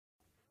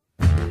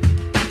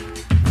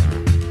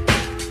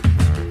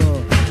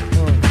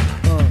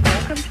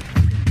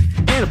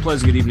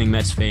Pleasant good evening,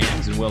 Mets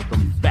fans, and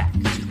welcome back to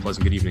the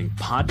Pleasant Good Evening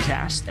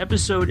podcast,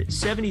 episode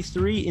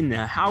 73 in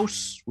the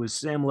house with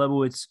Sam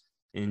Lebowitz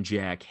and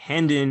Jack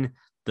Hendon.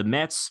 The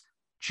Mets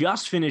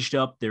just finished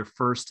up their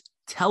first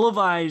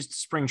televised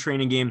spring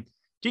training game.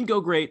 Didn't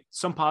go great.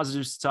 Some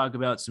positives to talk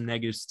about, some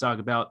negatives to talk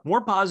about. More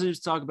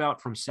positives to talk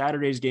about from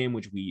Saturday's game,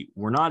 which we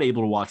were not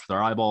able to watch with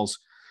our eyeballs.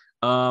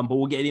 But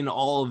we'll get into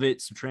all of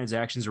it, some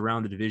transactions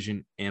around the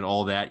division and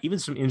all that, even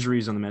some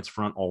injuries on the Mets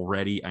front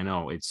already. I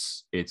know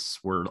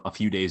we're a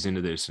few days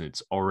into this and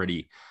it's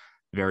already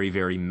very,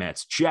 very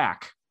Mets.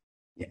 Jack,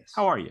 yes.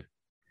 How are you?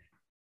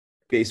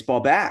 Baseball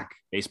back.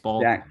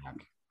 Baseball Jack,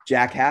 back.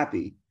 Jack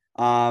happy.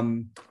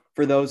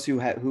 For those who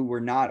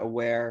were not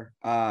aware,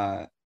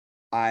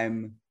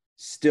 I'm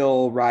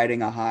still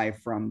riding a high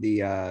from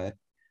the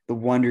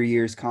Wonder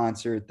Years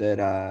concert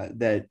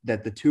that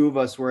the two of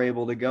us were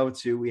able to go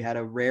to. We had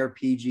a rare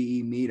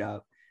PGE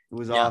meetup. It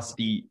was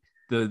awesome.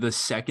 The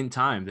second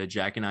time that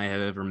Jack and I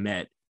have ever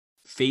met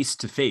face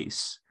to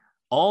face.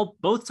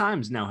 Both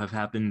times now have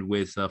happened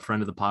with a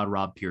friend of the pod,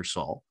 Rob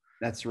Pearsall.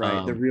 That's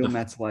right. The real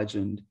Mets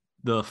legend.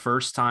 The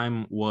first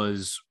time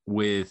was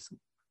with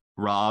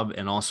Rob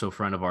and also a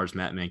friend of ours,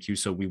 Matt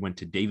Mancuso. We went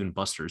to Dave &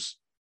 Buster's.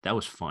 That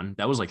was fun.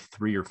 That was like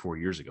 3 or 4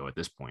 years ago at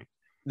this point.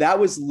 That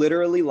was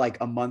literally like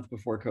a month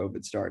before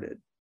COVID started.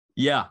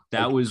 Yeah,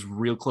 that was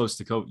real close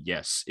to COVID.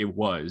 Yes, it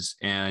was.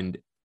 And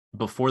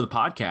before the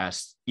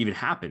podcast even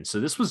happened.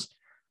 So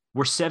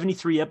we're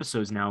 73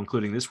 episodes now,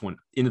 including this one,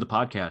 into the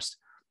podcast,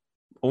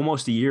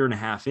 almost a year and a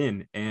half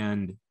in,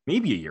 and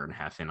maybe a year and a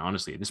half in,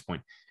 honestly, at this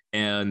point.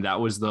 And that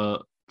was the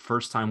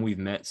first time we've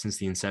met since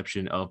the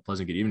inception of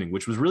Pleasant Good Evening,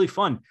 which was really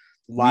fun.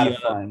 A lot of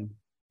fun.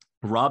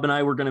 Rob and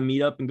I were going to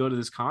meet up and go to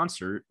this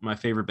concert, my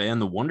favorite band,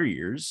 the Wonder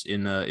Years,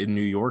 in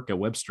New York at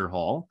Webster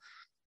Hall.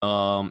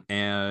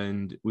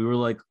 And we were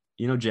like,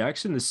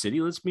 Jack's in the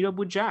city, let's meet up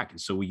with Jack. And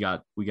so we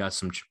got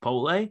some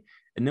Chipotle,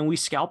 and then we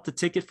scalped the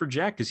ticket for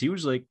Jack because he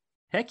was like,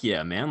 heck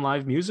yeah, man,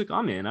 live music,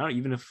 I'm in.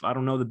 Even if I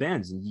don't know the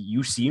bands. And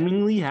you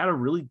seemingly had a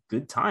really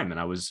good time, and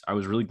I was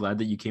really glad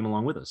that you came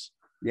along with us.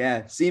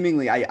 Yeah,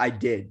 seemingly I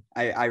did.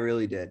 I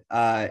really did.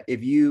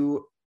 If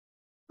you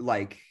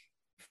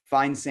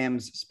find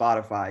Sam's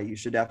Spotify, you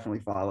should definitely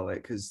follow it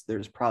because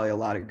there's probably a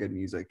lot of good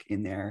music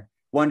in there.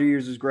 Wonder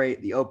Years was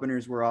great. The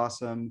openers were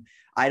awesome.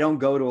 I don't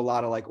go to a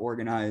lot of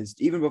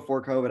organized, even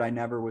before COVID, I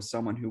never was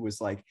someone who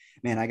was like,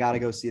 man, I got to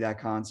go see that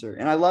concert.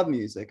 And I love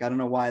music. I don't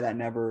know why that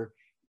never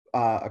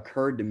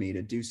occurred to me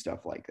to do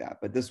stuff like that,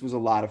 but this was a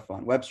lot of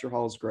fun. Webster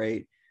Hall is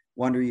great.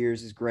 Wonder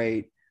Years is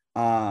great.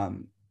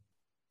 Emo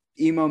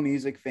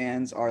music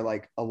fans are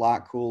a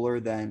lot cooler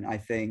than I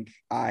think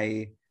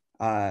I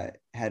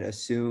had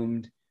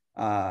assumed.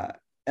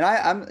 And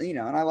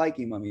I like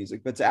emo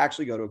music, but to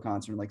actually go to a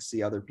concert and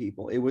see other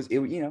people, it was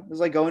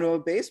like going to a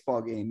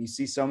baseball game. You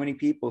see so many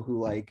people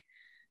who and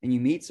you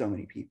meet so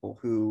many people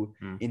who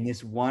in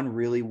this one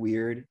really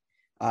weird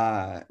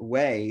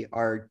way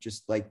are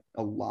just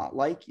a lot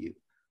like you.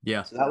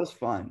 Yeah. So that was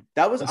fun.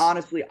 That was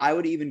honestly, I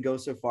would even go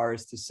so far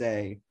as to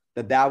say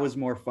that was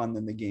more fun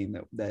than the game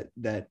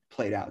that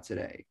played out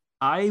today.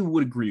 I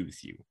would agree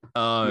with you.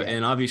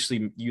 And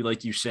obviously,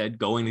 you said,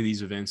 going to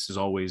these events is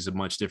always a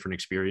much different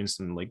experience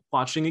than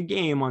watching a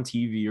game on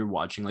TV or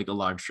watching a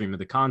live stream of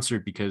the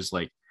concert, because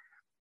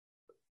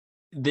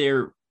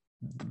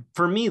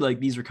for me,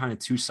 these are kind of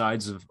two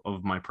sides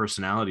of my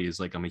personality. Is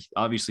I'm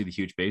obviously the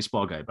huge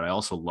baseball guy, but I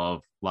also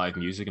love live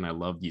music and I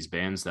love these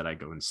bands that I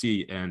go and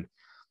see. And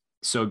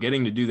so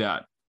getting to do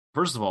that,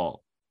 first of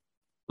all,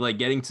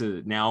 getting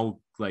to now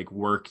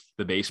work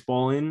the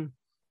baseball in,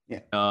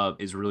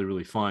 is really,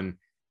 really fun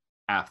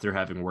after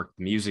having worked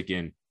the music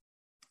in.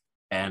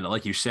 And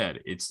like you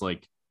said, it's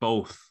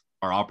both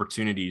are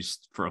opportunities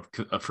for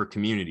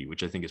community,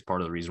 which I think is part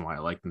of the reason why I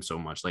like them so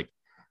much.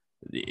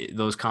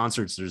 Those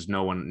concerts, there's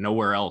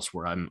nowhere else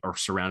where I'm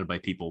surrounded by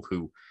people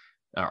who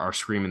are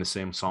screaming the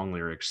same song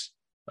lyrics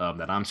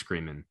that I'm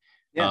screaming.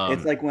 Yeah,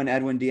 it's like when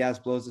Edwin Diaz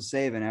blows a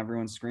save and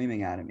everyone's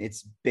screaming at him.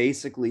 It's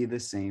basically the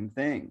same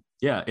thing.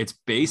 Yeah, it's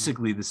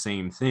basically the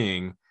same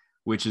thing,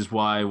 which is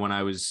why when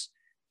I was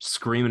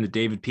screaming to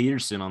David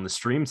Peterson on the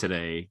stream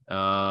today,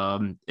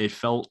 it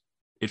felt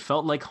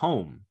like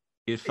home.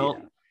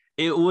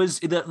 It was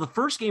the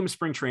first game of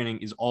spring training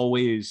is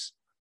always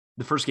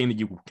the first game that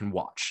you can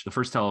watch. The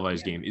first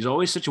televised game is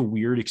always such a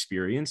weird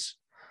experience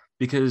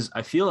because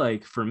I feel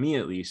like, for me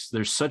at least,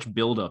 there's such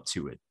build up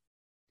to it.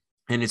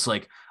 And it's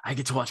I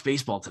get to watch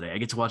baseball today. I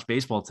get to watch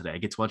baseball today. I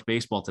get to watch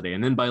baseball today.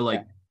 And then by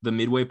the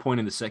midway point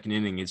in the second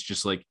inning, it's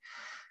just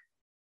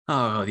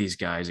oh, these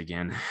guys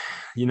again,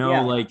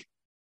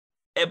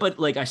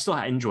 but I still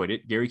enjoyed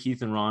it. Gary,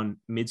 Keith, and Ron,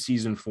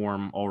 mid-season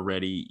form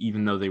already,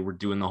 even though they were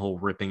doing the whole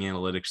ripping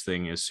analytics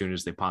thing as soon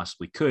as they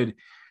possibly could,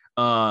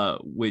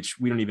 which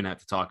we don't even have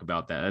to talk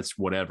about that. That's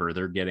whatever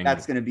they're getting.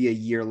 That's going to be a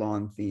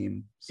year-long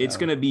theme. So. It's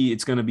going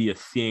to be a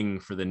thing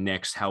for the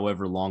next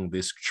however long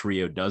this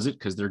trio does it,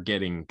 because they're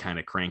getting kind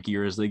of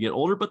crankier as they get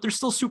older, but they're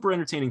still super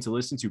entertaining to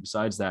listen to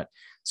besides that.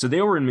 So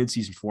they were in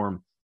mid-season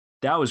form.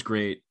 That was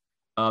great.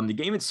 The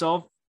game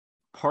itself,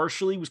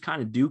 partially was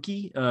kind of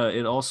dookie.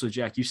 It also,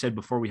 Jack, you said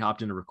before we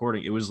hopped into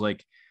recording, it was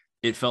like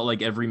it felt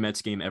like every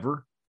Mets game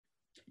ever.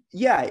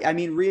 Yeah, I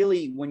mean,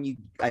 really,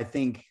 I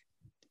think,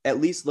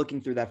 at least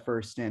looking through that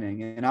first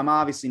inning, and I'm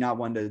obviously not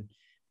one to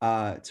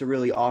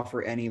really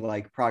offer any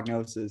like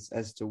prognosis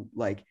as to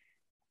like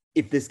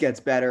if this gets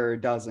better or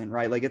doesn't,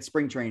 right? Like it's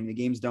spring training, the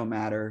games don't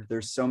matter.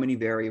 There's so many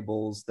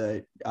variables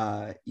that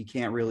you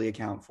can't really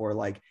account for.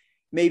 Like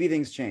maybe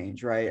things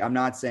change, right? I'm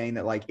not saying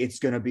that like it's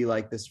going to be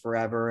like this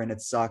forever and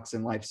it sucks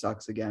and life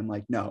sucks again.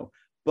 Like, no,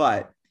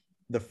 but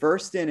the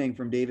first inning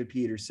from David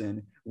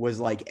Peterson was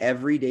like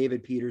every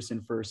David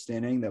Peterson first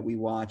inning that we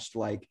watched,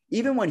 like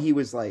even when he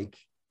was like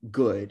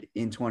good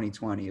in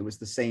 2020, it was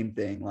the same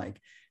thing, like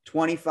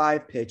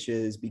 25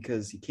 pitches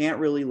because he can't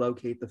really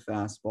locate the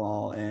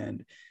fastball,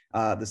 and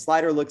the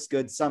slider looks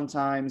good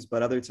sometimes,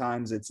 but other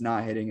times it's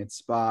not hitting its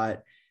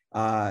spot.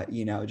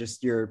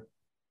 Just your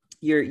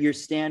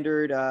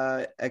standard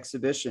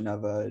exhibition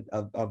of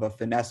a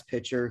finesse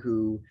pitcher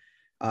who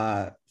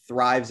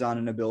thrives on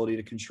an ability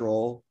to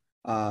control,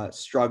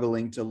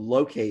 struggling to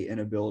locate an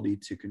ability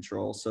to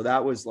control. So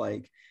that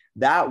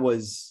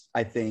was,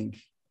 I think,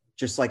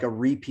 just like a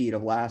repeat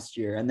of last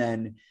year. And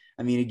then,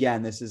 I mean,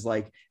 again, this is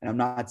like, and I'm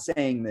not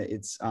saying that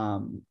it's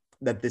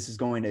that this is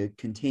going to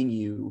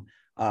continue.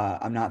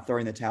 I'm not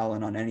throwing the towel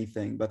in on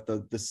anything, but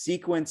the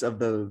sequence of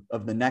the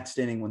next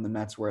inning when the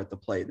Mets were at the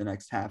plate, the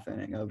next half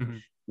inning of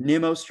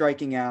Nimmo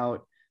striking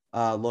out,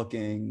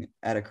 looking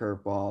at a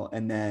curveball,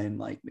 and then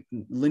like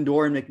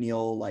Lindor and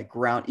McNeil like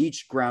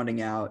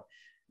grounding out.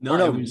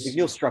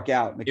 McNeil struck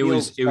out.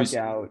 McNeil struck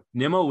out.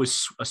 Nimmo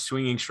was a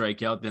swinging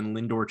strikeout. Then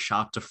Lindor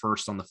chopped to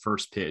first on the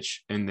first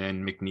pitch, and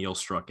then McNeil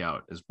struck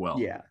out as well.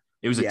 Yeah.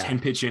 It was a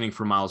 10-pitch inning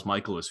for Miles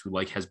Michaelis, who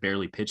like has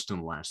barely pitched in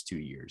the last 2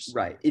 years.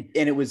 Right.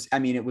 It was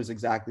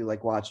exactly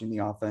like watching the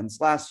offense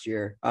last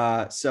year.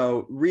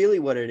 So really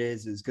what it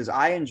is because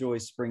I enjoy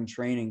spring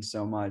training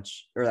so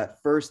much, or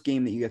that first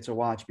game that you get to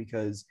watch,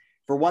 because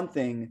for one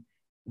thing,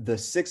 the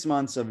 6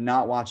 months of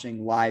not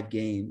watching live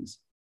games,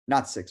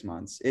 not 6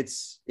 months,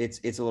 it's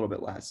a little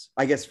bit less.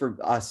 I guess for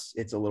us,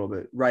 it's a little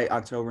bit, right?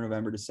 October,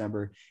 November,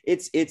 December,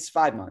 it's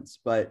 5 months,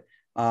 but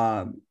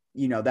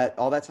that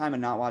all that time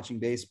of not watching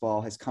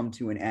baseball has come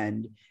to an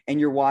end, and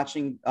you're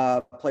watching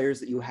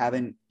players that you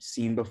haven't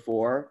seen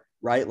before,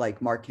 right?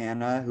 Like Mark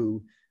Canha,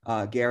 who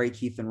Gary,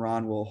 Keith, and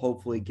Ron will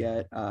hopefully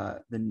get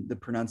the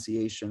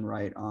pronunciation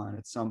right on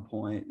at some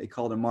point. They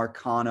called him Mark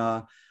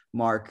Canha.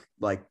 Mark,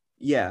 like,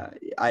 yeah,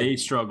 they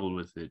struggled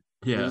with it.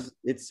 Yeah,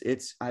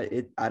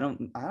 I don't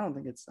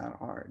think it's that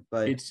hard,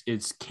 but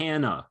it's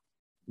Canha.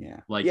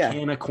 Yeah, like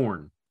Canha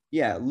corn.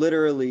 Yeah,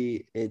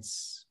 literally,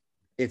 it's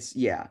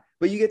yeah.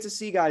 But you get to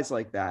see guys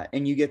like that,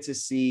 and you get to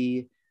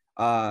see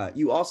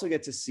you also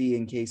get to see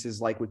in cases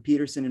like with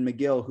Peterson and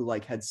Megill, who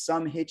like had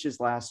some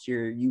hitches last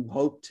year. You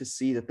hope to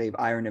see that they've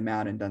ironed them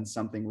out and done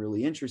something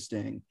really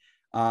interesting.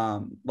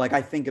 Like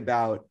I think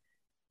about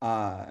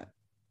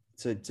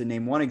to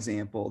name one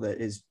example that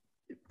is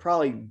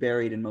probably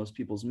buried in most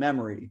people's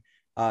memory.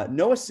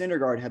 Noah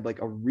Syndergaard had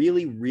like a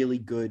really, really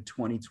good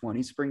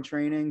 2020 spring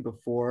training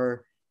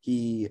before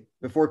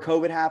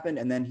COVID happened,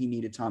 and then he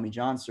needed Tommy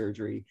John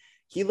surgery.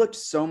 He looked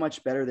so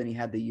much better than he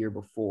had the year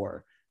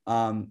before.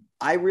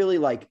 I really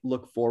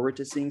look forward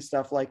to seeing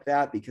stuff like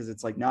that, because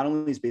it's like not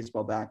only is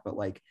baseball back, but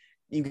like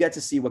you get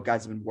to see what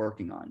guys have been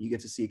working on. You get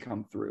to see it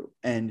come through.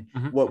 And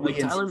what I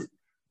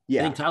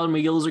think Tyler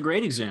Megill is a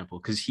great example,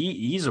 because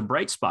he's a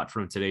bright spot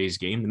from today's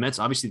game. The Mets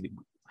obviously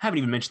haven't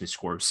even mentioned the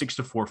score,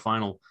 6-4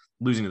 final,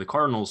 losing to the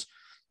Cardinals.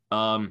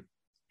 Tyler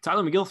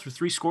Megill threw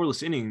 3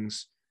 scoreless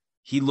innings.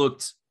 He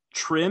looked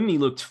trim, he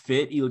looked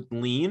fit, he looked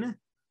lean,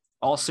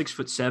 all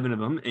 6'7" of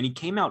him, and he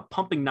came out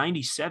pumping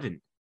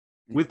 97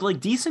 with like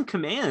decent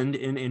command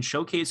and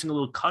showcasing a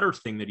little cutter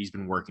thing that he's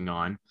been working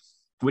on,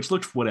 which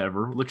looked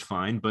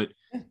fine. But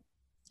I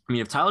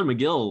mean, if Tyler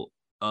Megill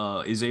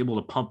is able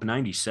to pump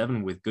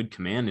 97 with good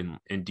command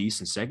and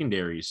decent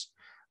secondaries,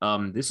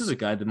 this is a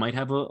guy that might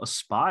have a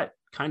spot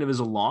kind of as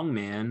a long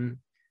man,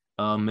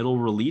 middle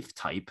relief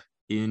type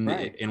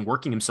in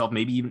working himself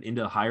maybe even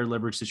into higher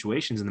leverage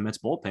situations in the Mets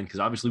bullpen, because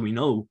obviously we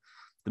know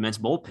the Mets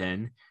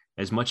bullpen,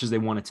 as much as they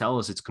want to tell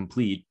us it's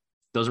complete,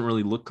 doesn't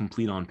really look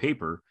complete on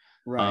paper.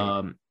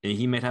 Right. And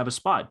he might have a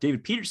spot.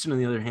 David Peterson, on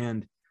the other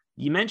hand,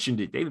 you mentioned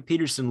it. David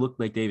Peterson looked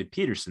like David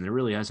Peterson. There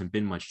really hasn't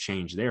been much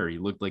change there. He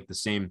looked like the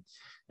same.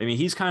 I mean,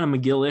 he's kind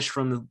of McGill-ish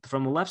from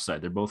the left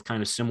side. They're both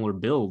kind of similar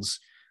builds.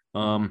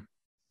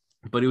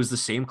 But it was the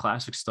same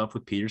classic stuff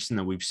with Peterson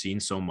that we've seen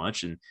so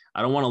much. And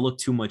I don't want to look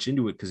too much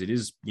into it, because it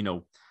is,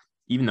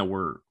 even though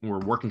we're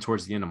working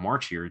towards the end of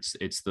March here,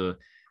 it's the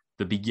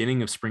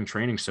beginning of spring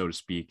training, so to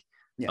speak.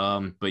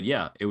 Yeah. But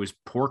yeah, it was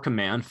poor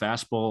command,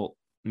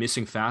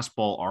 missing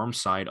fastball, arm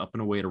side up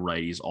and away to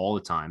righties all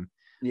the time.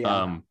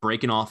 Yeah.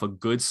 Breaking off a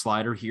good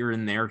slider here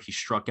and there. He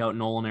struck out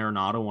Nolan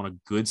Arenado on a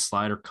good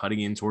slider,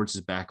 cutting in towards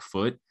his back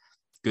foot.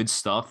 Good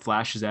stuff.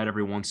 Flashes that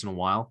every once in a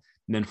while,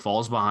 and then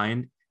falls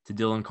behind to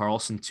Dylan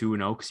Carlson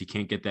 2-0 because he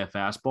can't get that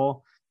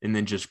fastball, and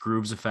then just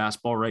grooves a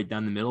fastball right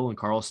down the middle, and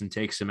Carlson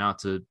takes him out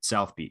to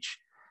South Beach.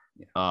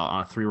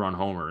 on a 3-run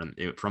homer.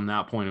 And from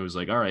that point, it was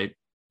like, all right,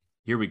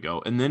 here we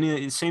go. And then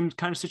the same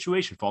kind of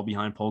situation, fall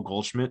behind Paul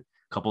Goldschmidt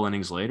a couple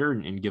innings later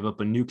and give up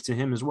a nuke to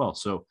him as well.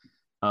 So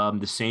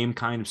the same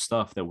kind of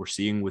stuff that we're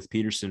seeing with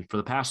Peterson for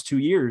the past 2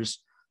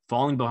 years,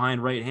 falling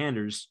behind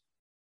right-handers,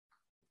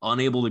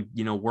 unable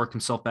to, work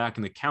himself back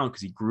in the count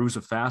because he grooves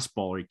a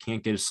fastball or he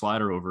can't get his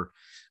slider over.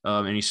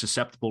 And he's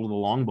susceptible to the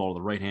long ball,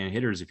 the right-hand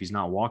hitters, if he's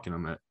not walking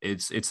them.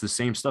 It's the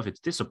same stuff. It's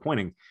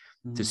disappointing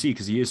to see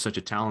because he is such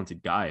a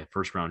talented guy,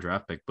 first-round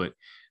draft pick. But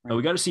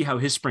we got to see how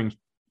his spring,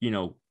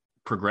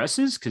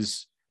 progresses,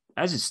 because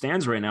as it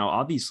stands right now,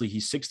 obviously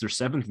he's 6th or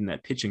 7th in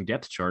that pitching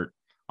depth chart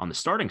on the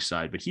starting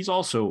side, but he's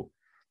also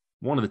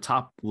one of the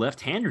top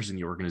left-handers in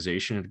the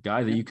organization, and a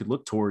guy that you could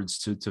look towards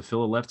to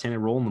fill a left-handed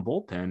role in the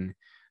bullpen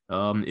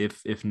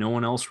if no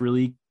one else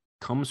really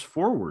comes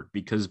forward.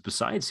 Because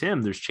besides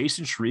him, there's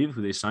Chasen Shreve,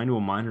 who they signed to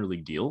a minor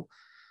league deal.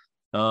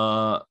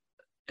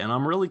 And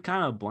I'm really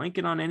kind of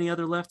blanking on any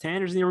other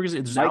left-handers in the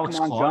organization. There's Mike Alex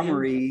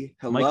Montgomery.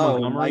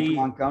 Claudio. Mike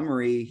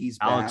Montgomery. He's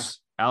back.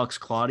 Alex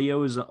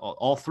Claudio is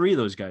all three of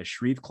those guys.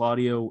 Shreve,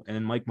 Claudio,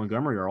 and Mike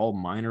Montgomery are all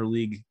minor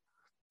league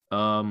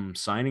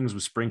signings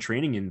with spring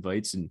training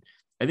invites. And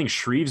I think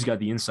Shreve's got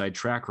the inside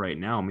track right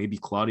now, maybe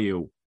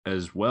Claudio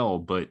as well.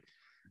 But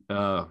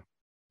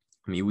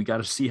we got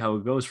to see how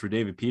it goes for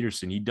David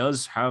Peterson. He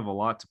does have a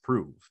lot to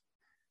prove,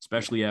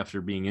 especially after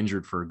being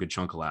injured for a good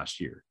chunk of last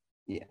year.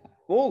 Yeah.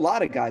 Well, a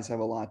lot of guys have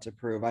a lot to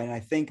prove. I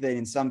think that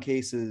in some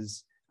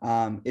cases,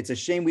 it's a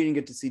shame we didn't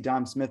get to see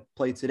Dom Smith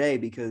play today,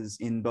 because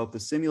in both the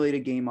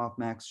simulated game off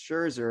Max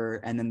Scherzer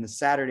and then the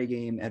Saturday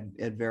game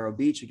at Vero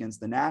Beach against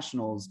the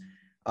Nationals,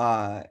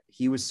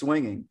 he was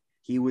swinging.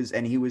 He was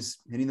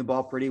hitting the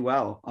ball pretty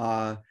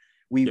well.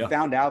 We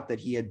found out that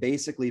he had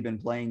basically been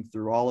playing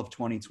through all of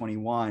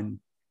 2021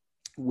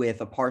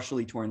 with a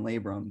partially torn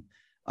labrum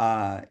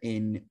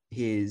in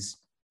his,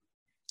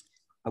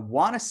 I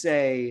want to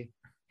say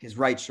his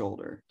right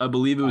shoulder. I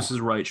believe it was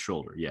his right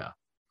shoulder. Yeah.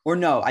 Or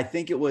no, I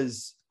think it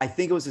was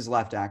his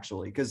left,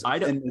 actually. Because I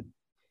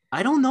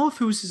don't know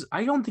if it was his.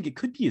 I don't think it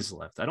could be his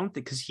left. I don't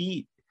think, because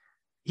he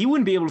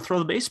wouldn't be able to throw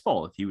the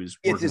baseball if he was.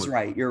 It's his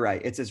right. You're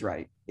right. It's his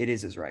right. It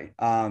is his right.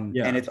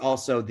 And it's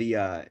also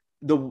the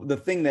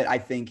thing that I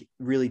think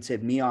really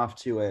tipped me off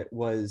to it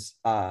was,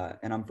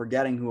 and I'm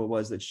forgetting who it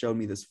was that showed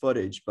me this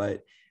footage,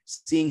 but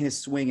seeing his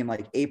swing in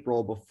like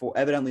April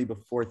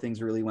before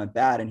things really went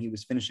bad, and he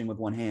was finishing with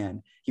one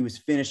hand. He was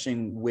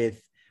finishing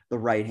with the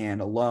right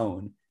hand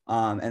alone.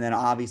 And then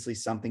obviously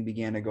something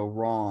began to go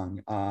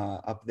wrong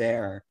up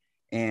there,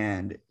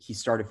 and he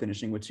started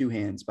finishing with two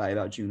hands by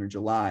about June or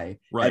July,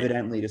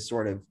 evidently to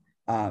sort of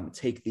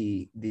take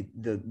the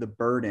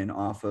burden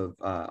off of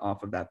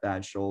that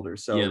bad shoulder.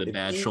 So the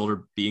bad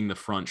shoulder being the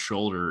front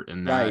shoulder,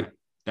 and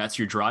that's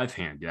your drive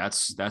hand.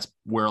 That's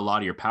where a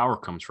lot of your power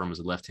comes from as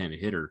a left-handed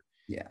hitter.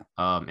 Yeah.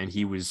 And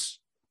he was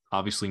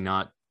obviously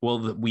not.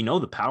 Well, we know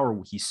the power.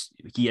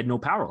 He had no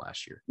power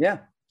last year. Yeah.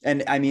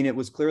 And I mean, it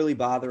was clearly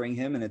bothering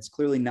him, and it's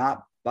clearly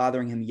not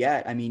bothering him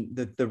yet. I mean,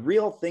 the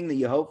real thing that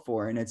you hope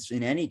for, and it's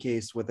in any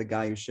case with a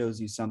guy who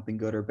shows you something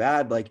good or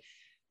bad, like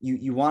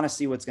you want to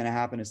see what's going to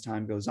happen as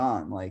time goes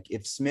on. Like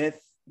if Smith,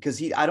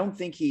 because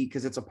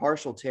it's a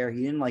partial tear,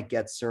 he didn't like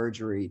get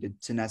surgery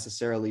to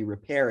necessarily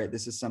repair it.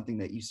 This is something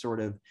that you sort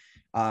of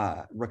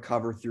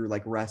recover through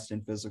like rest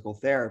and physical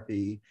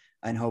therapy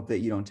and hope that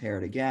you don't tear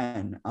it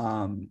again.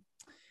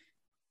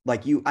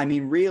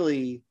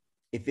 Really,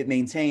 if it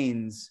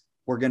maintains,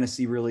 we're going to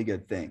see really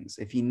good things.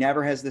 If he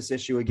never has this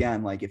issue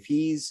again, like if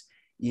he's,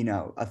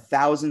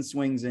 1,000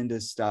 swings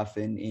into stuff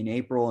in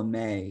April and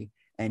May,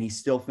 and he's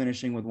still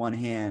finishing with one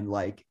hand,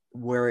 like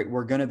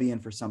we're going to be in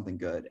for something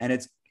good. And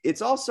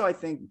it's also, I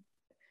think,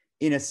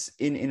 in a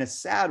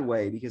sad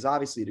way, because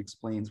obviously it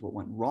explains what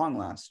went wrong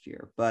last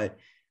year, but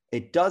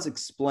it does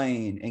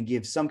explain and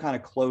give some kind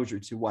of closure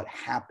to what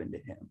happened to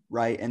him.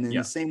 Right. And then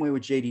the same way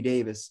with JD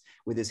Davis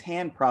with his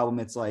hand problem,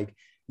 it's like,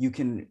 you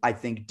can, I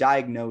think,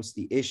 diagnose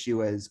the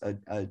issue as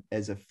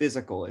a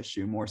physical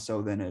issue more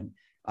so than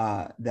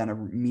a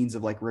means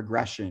of like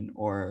regression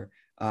or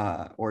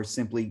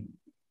simply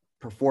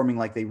performing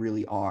like they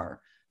really are.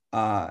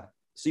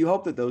 So you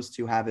hope that those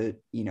two have it,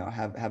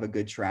 have a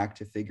good track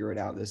to figure it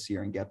out this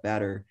year and get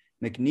better.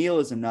 McNeil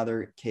is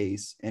another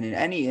case, and in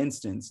any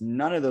instance,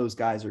 none of those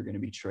guys are going to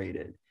be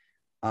traded.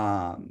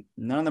 None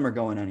of them are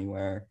going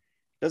anywhere.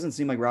 Doesn't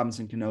seem like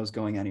Robinson Cano is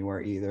going anywhere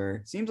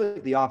either. Seems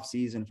like the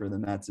offseason for the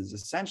Mets is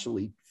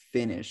essentially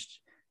finished.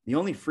 The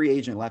only free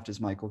agent left is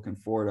Michael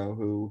Conforto,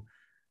 who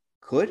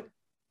could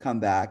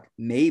come back,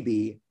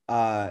 maybe,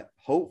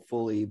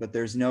 hopefully, but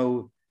there's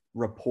no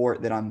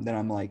report that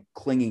I'm like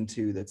clinging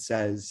to that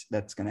says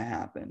that's going to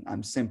happen.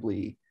 I'm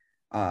simply,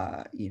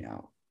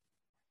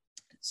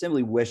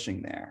 simply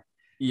wishing there.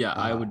 Yeah,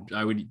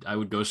 I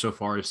would go so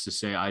far as to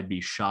say I'd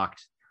be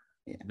shocked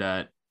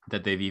that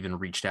they've even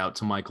reached out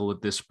to Michael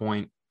at this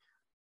point.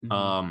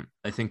 Mm-hmm.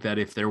 I think that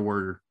if there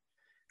were,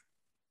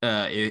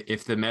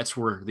 if the Mets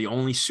were the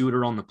only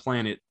suitor on the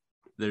planet,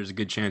 there's a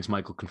good chance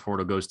Michael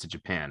Conforto goes to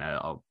Japan.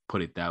 I'll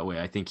put it that way.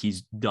 I think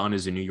he's done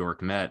as a New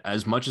York Met.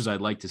 As much as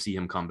I'd like to see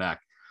him come back,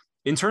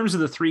 in terms of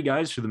the three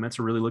guys who the Mets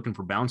are really looking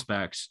for bounce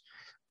backs,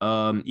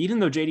 even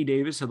though JD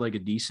Davis had like a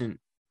decent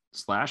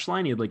slash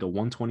line, he had like a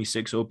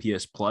 126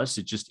 OPS plus.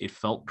 It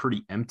felt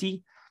pretty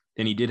empty.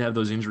 And he did have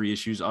those injury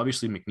issues.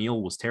 Obviously,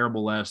 McNeil was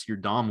terrible last year.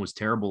 Dom was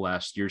terrible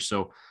last year.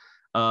 So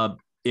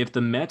if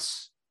the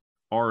Mets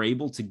are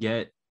able to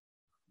get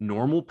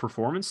normal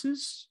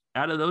performances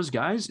out of those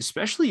guys,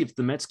 especially if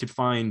the Mets could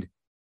find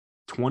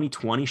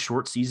 2020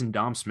 short season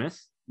Dom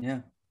Smith,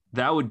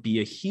 that would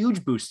be a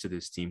huge boost to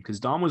this team, because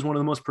Dom was one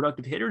of the most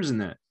productive hitters in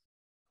the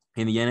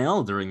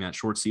NL during that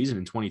short season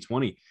in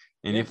 2020.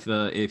 And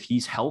if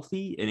he's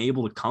healthy and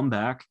able to come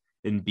back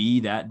and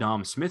be that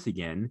Dom Smith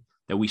again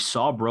that we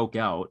saw broke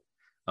out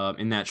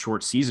in that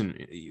short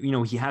season,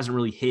 he hasn't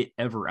really hit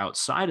ever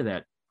outside of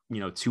that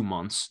 2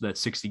 months, that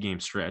 60 game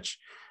stretch,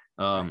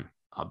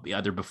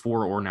 either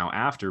before or now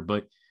after.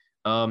 But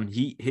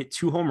he hit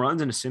 2 home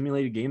runs in a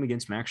simulated game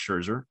against Max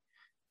Scherzer.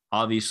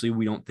 Obviously,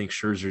 we don't think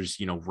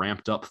Scherzer's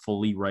ramped up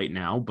fully right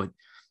now, but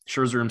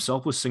Scherzer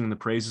himself was singing the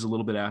praises a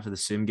little bit after the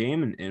sim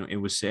game, and it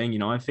was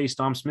saying, I faced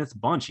Dom Smith a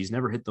bunch. He's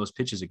never hit those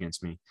pitches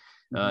against me,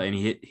 and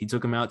he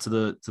took him out to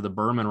the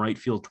berm and right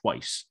field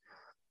twice.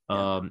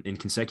 In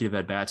consecutive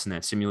at-bats in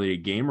that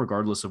simulated game,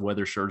 regardless of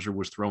whether Scherzer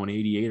was throwing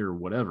 88 or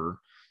whatever,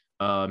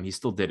 he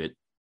still did it.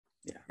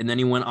 Yeah. And then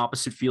he went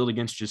opposite field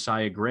against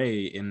Josiah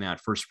Gray in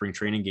that first spring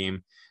training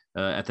game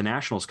at the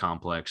Nationals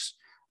complex.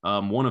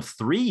 One of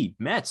 3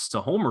 Mets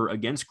to homer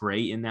against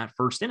Gray in that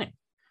first inning,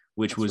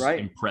 which was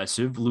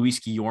impressive. Luis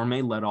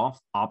Guillorme led off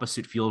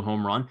opposite field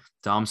home run.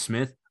 Dom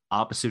Smith,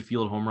 opposite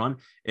field home run.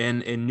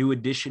 And new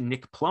addition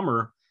Nick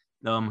Plummer,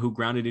 who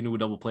grounded into a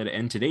double play to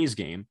end today's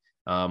game.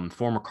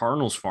 Former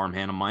Cardinals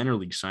farmhand, a minor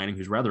league signing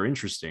who's rather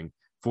interesting,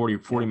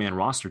 40-man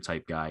roster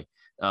type guy.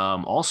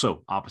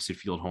 Also opposite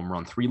field home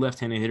run. 3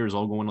 left-handed hitters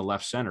all going to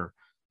left center,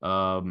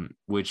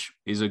 which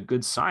is a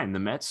good sign. The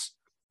Mets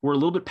were a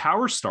little bit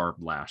power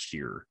starved last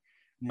year,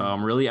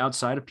 really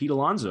outside of Pete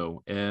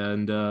Alonso.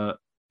 And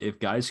if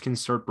guys can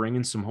start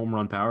bringing some home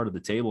run power to the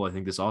table, I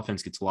think this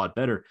offense gets a lot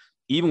better.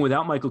 Even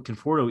without Michael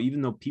Conforto,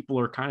 even though people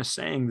are kind of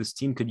saying this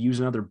team could use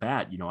another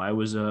bat. I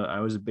was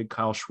a big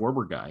Kyle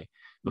Schwarber guy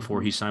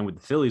before he signed with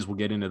the Phillies. We'll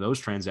get into those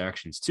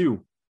transactions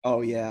too.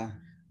 Oh yeah.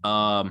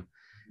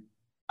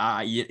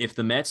 If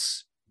the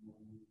Mets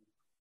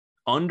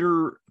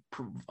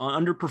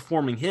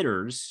underperforming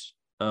hitters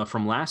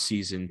from last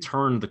season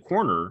turn the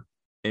corner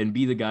and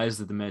be the guys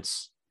that the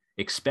Mets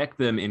expect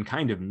them and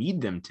kind of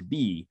need them to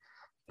be,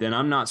 then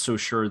I'm not so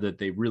sure that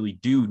they really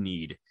do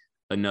need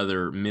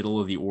another middle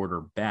of the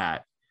order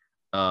bat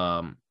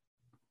at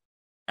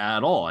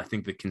all. I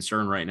think the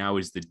concern right now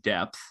is the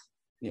depth.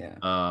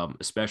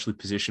 Especially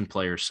position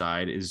player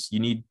side, is you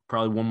need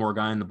probably one more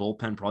guy in the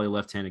bullpen, probably a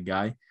left-handed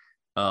guy,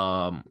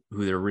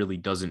 who there really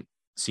doesn't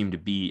seem to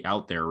be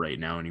out there right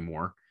now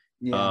anymore.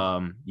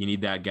 You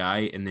need that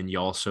guy, and then you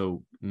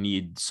also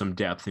need some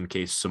depth in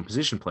case some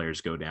position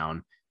players go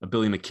down. A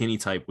Billy McKinney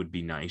type would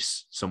be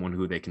nice, someone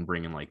who they can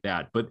bring in like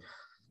that. But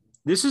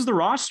this is the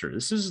roster.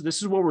 This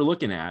is what we're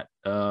looking at,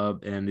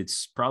 and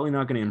it's probably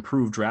not going to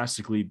improve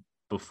drastically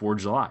before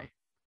July.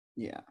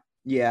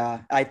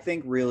 Yeah, I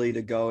think really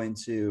to go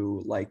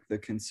into like the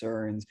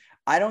concerns,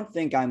 I don't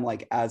think I'm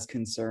like as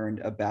concerned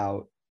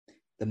about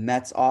the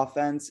Mets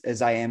offense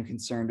as I am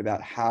concerned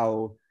about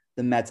how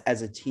the Mets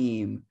as a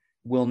team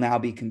will now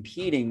be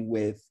competing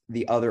with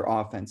the other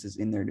offenses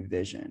in their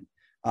division.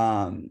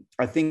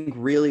 I think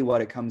really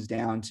what it comes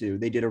down to,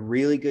 they did a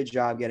really good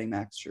job getting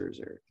Max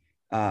Scherzer.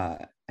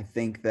 I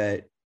think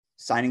that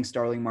signing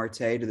Starling Marte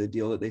to the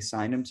deal that they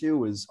signed him to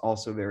was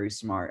also very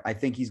smart. I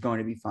think he's going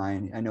to be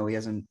fine. I know he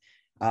hasn't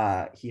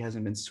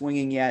been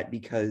swinging yet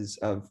because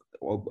of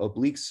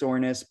oblique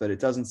soreness, but it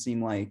doesn't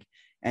seem like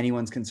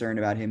anyone's concerned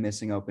about him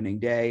missing opening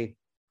day.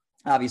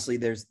 Obviously,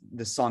 there's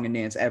the song and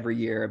dance every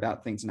year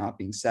about things not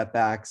being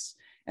setbacks,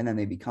 and then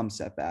they become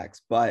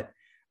setbacks. But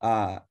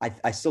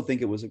I still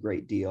think it was a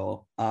great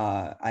deal.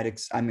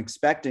 I'm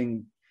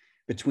expecting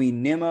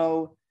between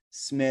Nimmo,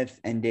 Smith,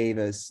 and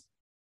Davis,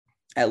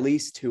 at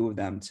least 2 of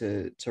them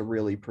to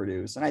really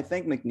produce. And I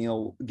think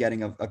McNeil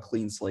getting a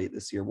clean slate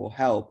this year will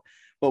help.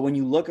 But when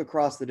you look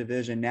across the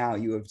division now,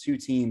 you have 2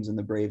 teams in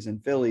the Braves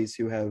and Phillies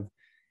who have,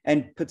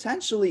 and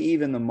potentially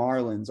even the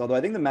Marlins, although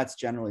I think the Mets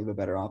generally have a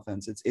better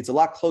offense. It's a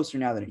lot closer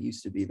now than it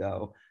used to be,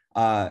 though.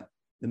 The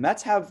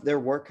Mets have their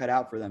work cut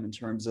out for them in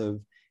terms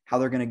of how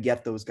they're going to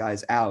get those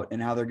guys out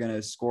and how they're going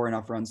to score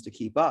enough runs to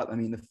keep up. I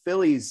mean, the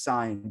Phillies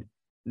signed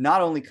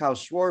not only Kyle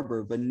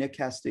Schwarber, but Nick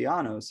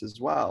Castellanos as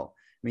well.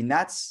 I mean,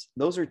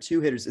 those are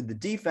 2 hitters. The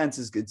defense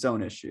is its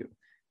own issue.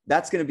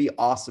 That's going to be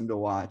awesome to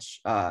watch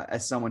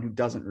as someone who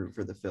doesn't root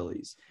for the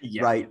Phillies,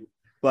 right?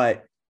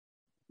 But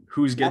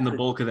who's getting the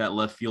bulk of that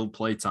left field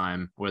play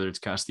time, whether it's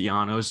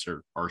Castellanos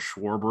or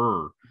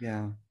Schwarber,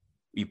 or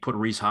you put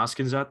Rhys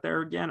Hoskins out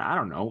there again? I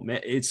don't know.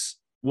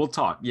 We'll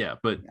talk.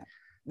 But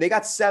they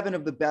got 7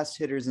 of the best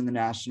hitters in the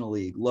National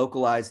League,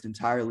 localized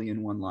entirely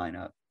in one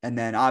lineup. And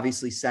then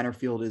obviously center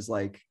field is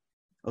like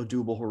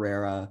Odubel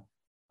Herrera,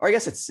 or I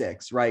guess it's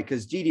 6, right?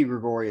 Because Didi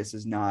Gregorius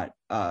is not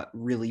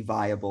really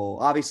viable.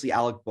 Obviously,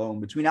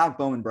 between Alec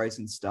Bohm and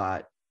Bryson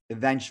Stott,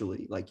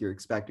 eventually, like you're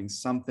expecting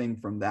something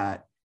from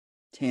that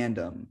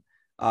tandem.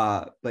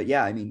 But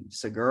yeah, I mean,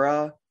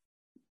 Segura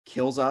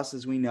kills us,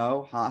 as we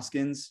know.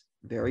 Hoskins,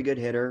 very good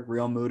hitter.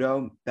 Real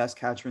Muto, best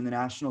catcher in the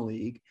National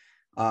League.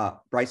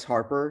 Bryce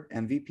Harper,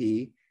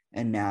 MVP,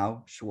 and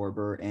now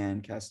Schwarber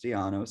and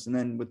Castellanos. And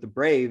then with the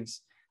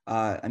Braves,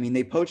 I mean,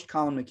 they poached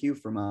Colin McHugh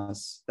from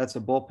us. That's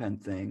a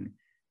bullpen thing.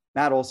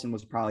 Matt Olson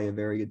was probably a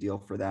very good deal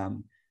for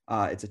them.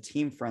 It's a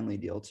team-friendly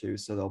deal too,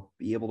 so they'll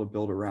be able to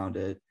build around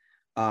it.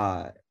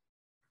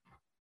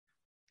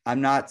 I'm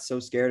not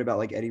so scared about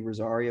like Eddie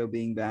Rosario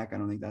being back. I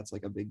don't think that's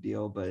like a big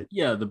deal, but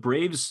yeah, the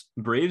Braves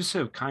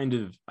have kind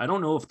of, I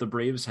don't know if the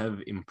Braves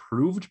have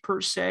improved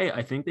per se.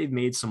 I think they've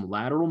made some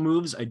lateral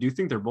moves. I do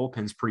think their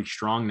bullpen's pretty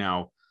strong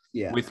now.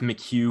 yeah, With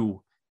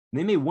McHugh.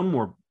 They made one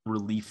more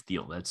relief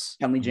deal. That's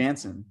Kenley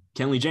Jansen.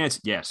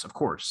 Yes, of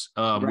course.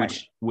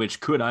 Right. Which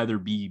could either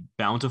be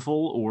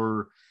bountiful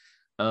or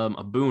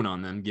a boon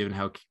on them, given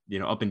how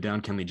up and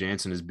down Kenley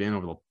Jansen has been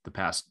over the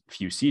past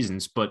few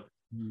seasons. But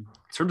in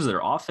terms of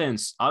their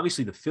offense,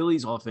 obviously the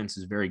Phillies' offense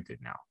is very good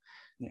now.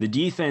 Yeah. The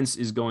defense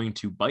is going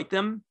to bite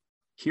them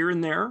here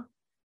and there,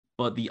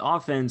 but the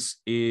offense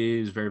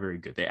is very, very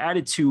good. They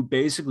added 2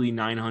 basically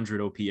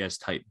 900 OPS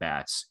type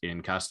bats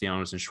in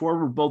Castellanos and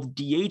Schwarber, both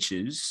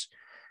DHs.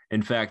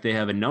 In fact, they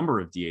have a number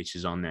of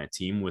DHs on that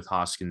team with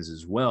Hoskins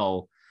as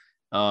well.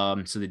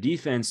 So the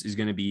defense is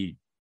going to be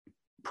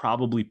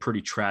probably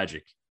pretty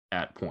tragic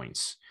at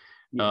points.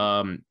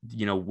 Yeah.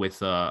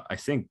 With I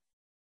think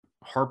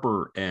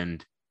Harper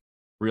and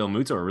Real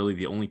Muto are really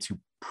the only 2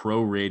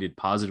 pro-rated,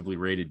 positively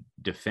rated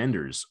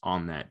defenders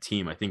on that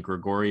team. I think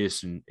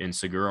Gregorius and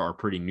Segura are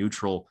pretty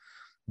neutral.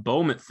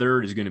 Bohm at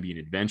third is going to be an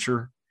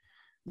adventure.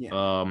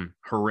 Yeah.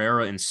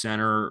 Herrera in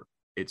center,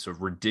 it's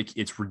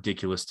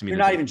ridiculous to me. They're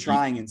not even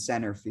trying in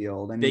center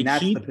field. I mean,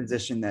 that's the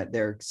position that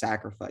they're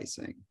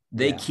sacrificing.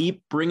 They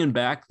keep bringing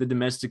back the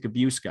domestic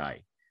abuse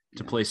guy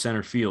to play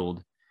center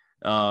field,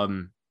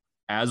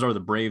 as are the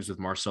Braves with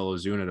Marcell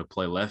Ozuna to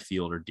play left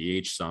field or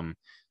DH some.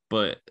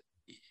 But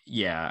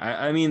yeah,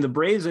 I mean, the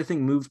Braves, I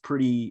think, moved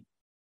pretty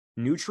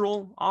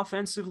neutral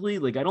offensively.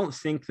 Like, I don't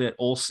think that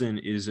Olson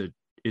is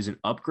an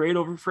upgrade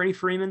over Freddie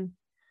Freeman.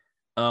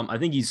 I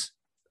think he's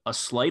a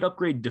slight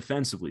upgrade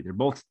defensively. They're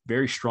both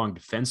very strong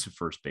defensive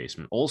first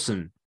basemen.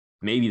 Olson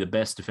may be the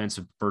best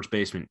defensive first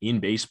baseman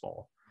in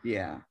baseball.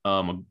 Yeah.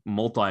 A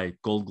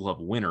multi-Gold Glove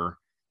winner.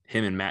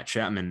 Him and Matt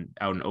Chapman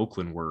out in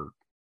Oakland were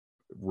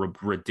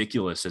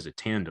ridiculous as a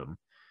tandem.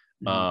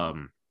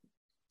 Mm-hmm.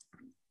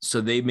 So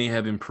they may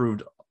have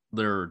improved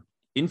their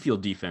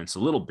infield defense a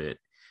little bit,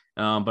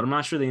 but I'm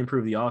not sure they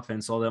improved the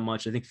offense all that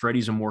much. I think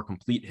Freddie's a more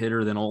complete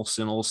hitter than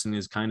Olson. Olson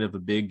is kind of a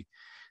big,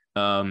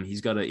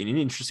 he's got an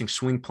interesting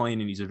swing plane,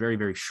 and he's a very,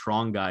 very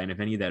strong guy. And if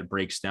any of that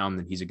breaks down,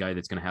 then he's a guy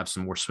that's going to have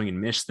some more swing and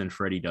miss than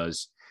Freddie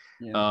does.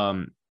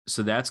 Yeah.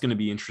 So that's going to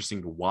be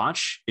interesting to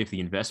watch if the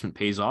investment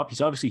pays off.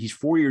 He's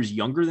 4 years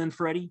younger than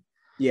Freddie.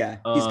 Yeah,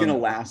 he's going to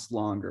last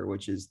longer,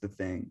 which is the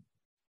thing.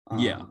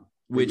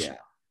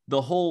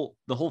 The whole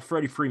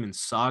Freddie Freeman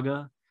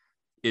saga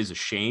is a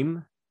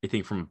shame, I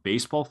think, from a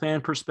baseball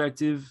fan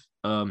perspective,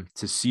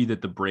 to see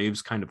that the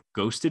Braves kind of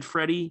ghosted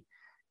Freddie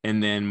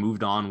and then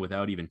moved on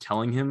without even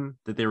telling him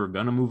that they were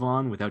going to move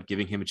on, without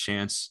giving him a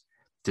chance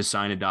to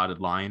sign a dotted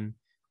line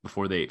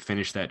before they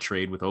finished that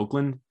trade with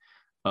Oakland.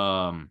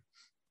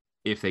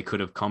 If they could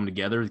have come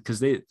together,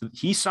 because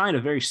he signed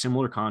a very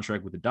similar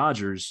contract with the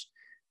Dodgers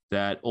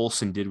that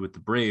Olson did with the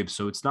Braves.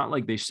 So it's not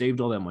like they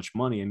saved all that much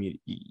money. I mean,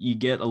 you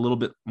get a little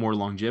bit more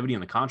longevity on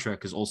the contract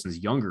because Olson's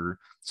younger.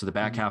 So the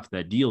back half of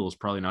that deal is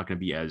probably not going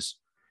to be as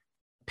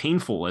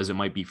painful as it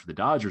might be for the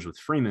Dodgers with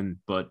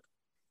Freeman, but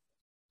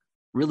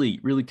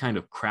really, really kind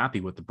of crappy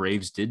what the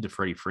Braves did to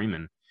Freddie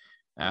Freeman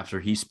after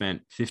he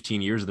spent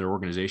 15 years of their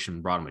organization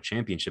and brought him a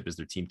championship as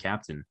their team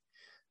captain.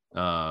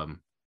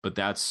 But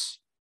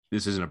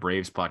this isn't a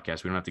Braves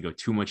podcast. We don't have to go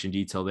too much in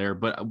detail there,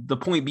 but the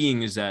point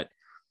being is that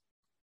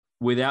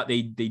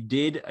they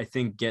did, I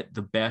think, get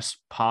the best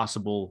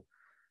possible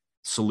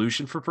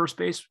solution for first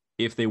base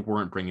if they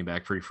weren't bringing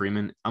back Freddie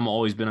Freeman. I'm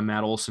always been a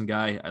Matt Olson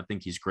guy. I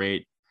think he's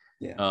great.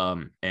 Yeah.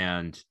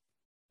 And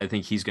I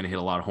think he's going to hit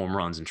a lot of home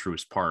runs in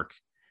Truist Park,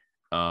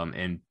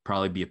 and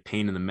probably be a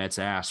pain in the Mets'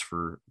 ass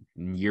for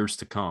years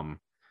to come.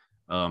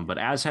 But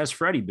as has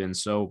Freddie been.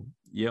 So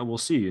yeah, we'll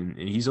see. And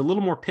he's a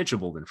little more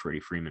pitchable than Freddie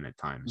Freeman at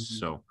times. Mm-hmm.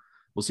 So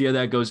we'll see how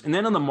that goes. And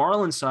then on the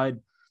Marlins side,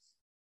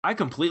 I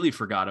completely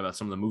forgot about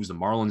some of the moves the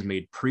Marlins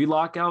made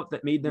pre-lockout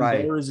that made them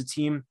better as a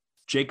team.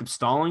 Jacob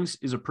Stallings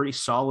is a pretty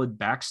solid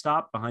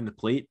backstop behind the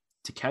plate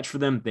to catch for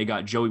them. They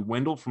got Joey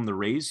Wendell from the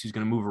Rays, who's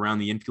going to move around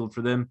the infield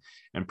for them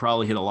and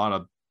probably hit a lot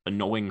of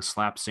annoying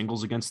slap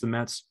singles against the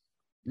Mets.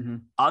 Mm-hmm.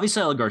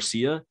 Avisail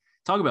Garcia,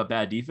 talk about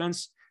bad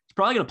defense. He's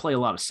probably going to play a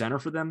lot of center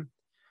for them,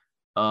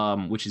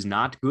 which is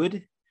not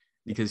good.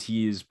 because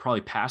he is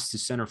probably past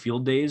his center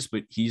field days,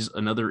 but he's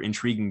another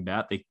intriguing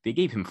bat. They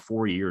gave him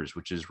 4 years,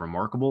 which is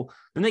remarkable.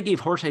 Then they gave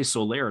Jorge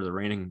Soler, the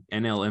reigning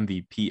NL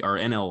MVP or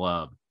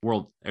NL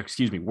World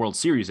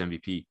Series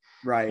MVP,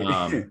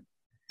 Right.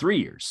 3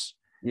 years.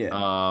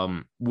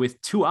 Yeah.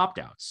 With 2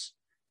 opt-outs.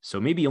 So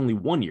maybe only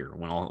 1 year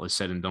when all is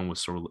said and done with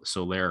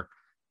Soler.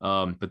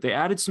 But they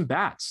added some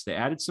bats. Their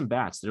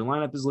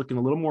lineup is looking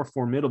a little more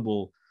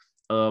formidable.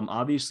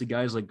 Obviously,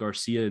 guys like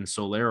Garcia and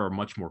Soler are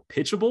much more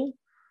pitchable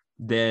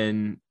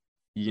than,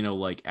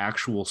 like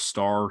actual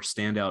star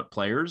standout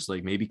players,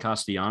 like maybe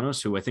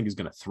Castellanos, who I think is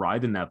going to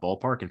thrive in that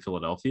ballpark in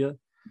Philadelphia.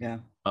 Yeah.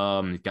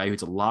 Guy who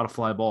hits a lot of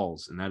fly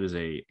balls, and that is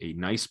a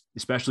nice,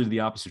 especially to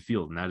the opposite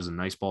field, and that is a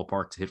nice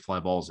ballpark to hit fly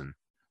balls in.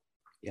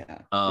 Yeah,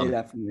 they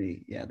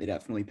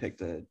definitely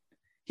picked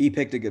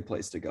a good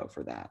place to go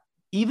for that.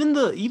 Even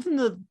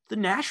the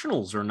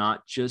Nationals are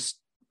not just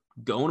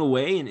going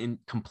away and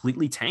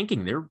completely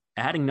tanking. They're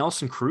adding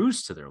Nelson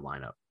Cruz to their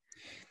lineup.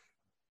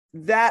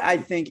 That I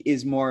think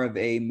is more of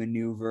a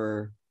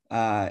maneuver.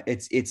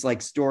 It's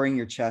like storing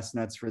your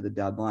chestnuts for the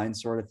deadline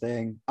sort of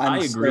thing. I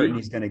agree. Certain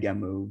he's going to get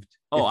moved.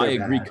 Oh, I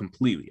agree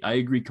completely. I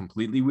agree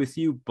completely with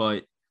you.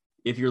 But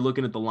if you're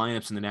looking at the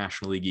lineups in the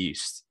National League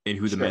East and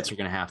who the Mets are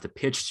going to have to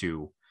pitch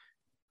to,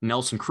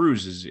 Nelson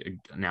Cruz is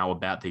now a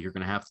bat that you're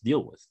going to have to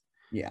deal with.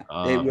 Yeah,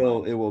 it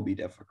will be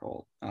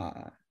difficult.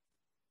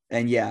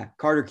 And yeah,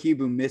 Carter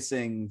Kieboom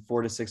missing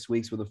 4 to 6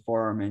 weeks with a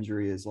forearm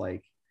injury is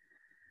like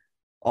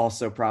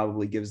also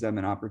probably gives them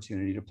an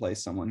opportunity to play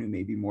someone who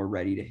may be more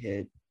ready to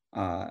hit.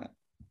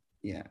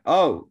 Yeah.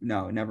 Oh,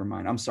 no, never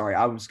mind. I'm sorry.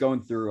 I was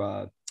going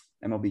through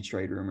MLB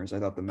trade rumors. I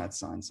thought the Mets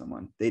signed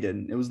someone. They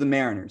didn't. It was the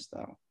Mariners,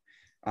 though.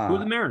 Who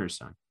the Mariners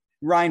signed?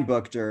 Ryan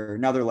Buchter,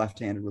 another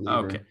left-handed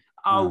reliever. Okay.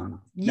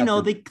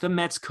 The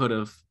Mets could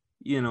have,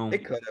 They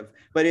could have.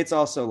 But it's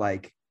also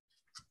like,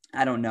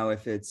 I don't know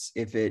if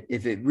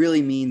it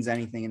really means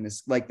anything in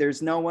this. Like,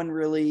 there's no one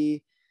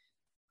really.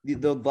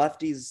 The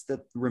lefties that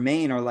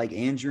remain are like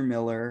Andrew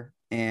Miller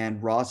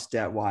and Ross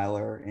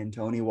Detweiler and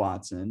Tony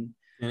Watson.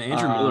 And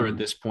Andrew Miller at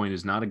this point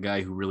is not a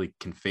guy who really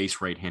can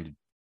face right-handed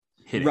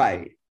hitting.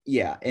 Right.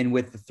 Yeah. And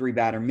with the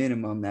 3-batter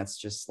minimum, that's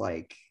just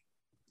like.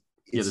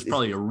 There's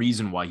probably a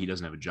reason why he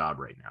doesn't have a job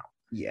right now.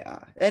 Yeah.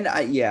 And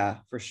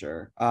for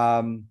sure.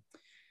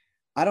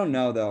 I don't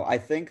know, though. I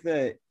think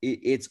that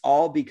it's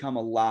all become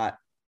a lot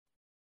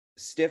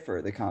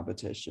stiffer, the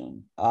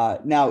competition.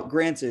 Now,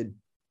 granted,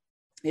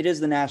 it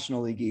is the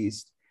National League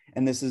East,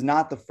 and this is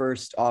not the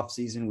first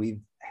offseason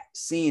we've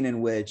seen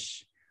in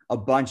which a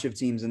bunch of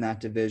teams in that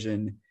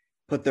division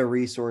put their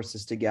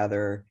resources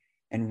together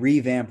and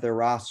revamp their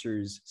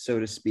rosters, so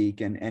to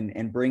speak,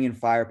 and bring in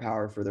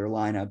firepower for their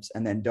lineups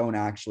and then don't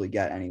actually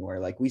get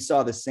anywhere. Like we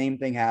saw the same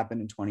thing happen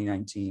in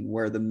 2019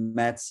 where the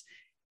Mets,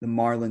 the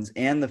Marlins,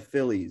 and the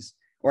Phillies,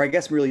 or I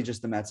guess really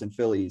just the Mets and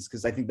Phillies,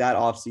 because I think that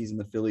offseason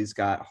the Phillies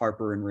got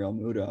Harper and Real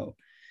Muto,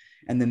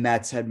 and the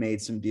Mets had made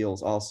some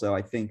deals also.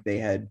 I think they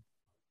had,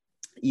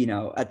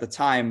 at the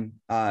time,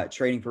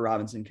 trading for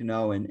Robinson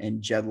Cano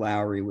and Jed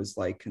Lowry was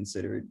like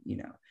considered,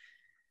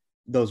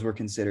 those were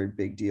considered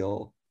big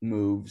deal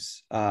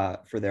moves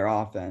for their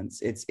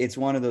offense. It's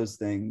one of those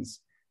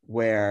things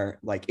where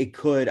like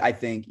I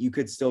think you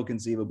could still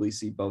conceivably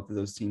see both of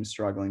those teams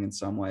struggling in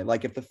some way.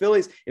 Like if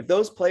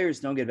those players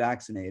don't get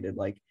vaccinated,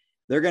 like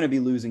they're going to be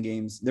losing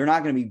games. They're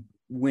not going to be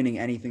winning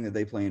anything that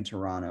they play in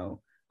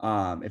Toronto.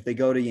 If they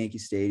go to Yankee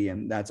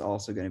Stadium, that's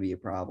also going to be a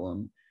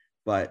problem,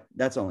 but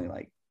that's only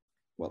like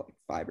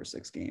 5 or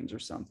 6 games or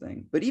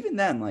something. But even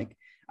then, like,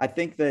 I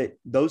think that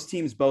those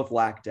teams both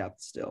lack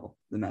depth still,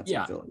 the Mets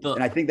and Phillies.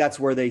 And I think that's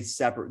where they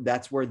separate.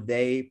 That's where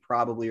they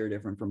probably are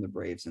different from the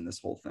Braves in this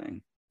whole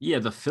thing. Yeah,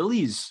 the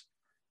Phillies,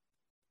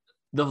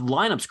 the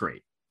lineup's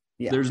great.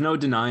 Yeah. There's no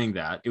denying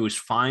that. It was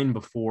fine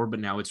before, but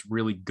now it's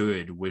really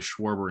good with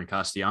Schwarber and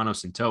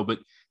Castellanos in tow. But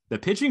the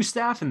pitching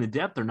staff and the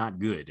depth are not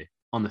good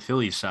on the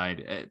Phillies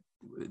side.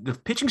 The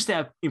pitching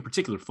staff in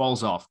particular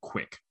falls off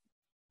quick.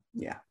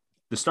 Yeah.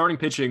 The starting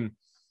pitching,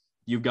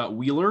 you've got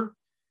Wheeler,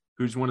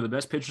 who's one of the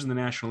best pitchers in the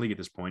National League at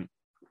this point,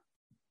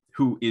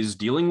 who is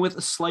dealing with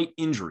a slight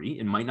injury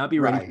and might not be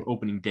ready for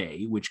opening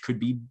day, which could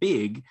be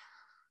big.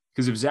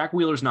 Because if Zach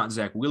Wheeler's not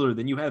Zach Wheeler,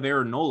 then you have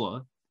Aaron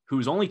Nola,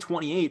 who's only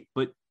 28,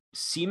 but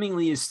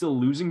seemingly is still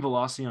losing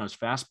velocity on his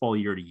fastball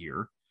year to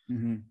year.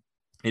 Mm-hmm.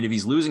 And if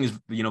he's losing his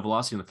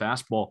velocity on the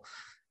fastball,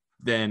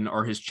 then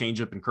are his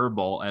changeup and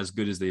curveball as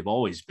good as they've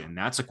always been?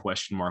 That's a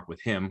question mark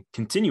with him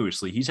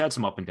continuously. He's had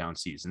some up and down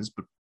seasons,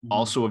 but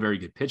also a very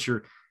good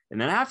pitcher. And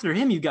then after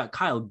him, you've got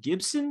Kyle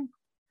Gibson,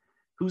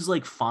 who's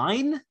like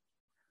fine,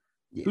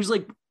 who's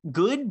like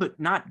good, but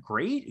not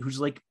great,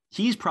 who's like,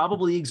 he's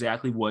probably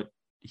exactly what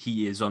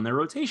he is on their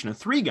rotation, a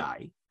 3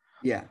 guy.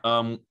 Yeah.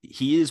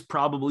 He is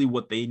probably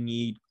what they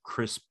need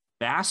Chris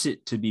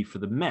Bassett to be for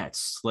the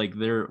Mets. Like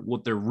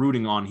what they're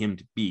rooting on him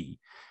to be,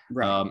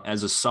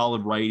 as a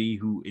solid righty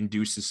who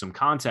induces some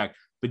contact.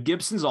 But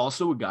Gibson's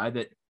also a guy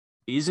that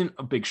isn't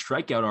a big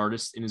strikeout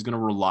artist and is going to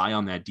rely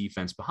on that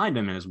defense behind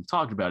him. And as we've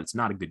talked about, it's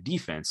not a good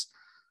defense.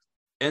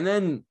 And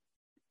then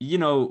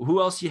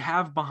who else you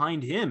have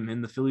behind him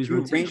in the Phillies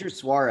rotation? Ranger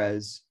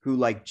Suarez, who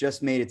like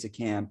just made it to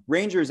camp.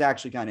 Ranger is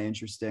actually kind of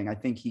interesting. I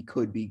think he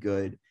could be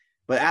good.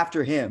 But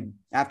after him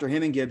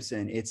and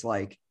Gibson, it's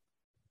like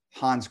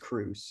Hans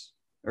Kruse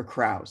or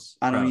Kraus.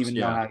 I don't even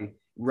know how you,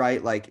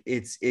 right? Like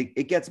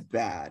it gets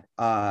bad.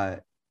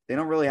 They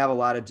don't really have a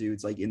lot of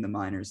dudes like in the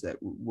minors that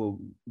will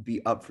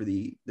be up for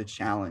the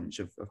challenge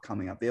of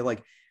coming up. They have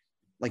like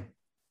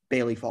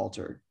Bailey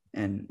Falter,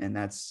 and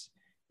that's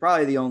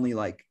probably the only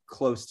like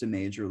close to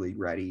major league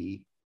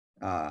ready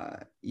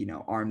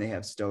arm they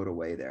have stowed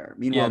away there.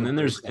 Meanwhile, and then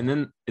there's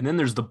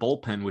the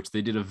bullpen, which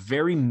they did a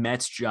very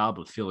Mets job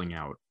of filling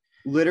out.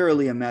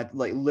 Literally a Met,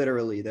 like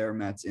literally there are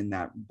Mets in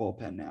that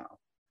bullpen now.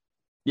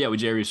 Yeah, with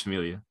Jeurys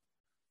Familia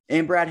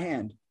and Brad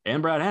Hand.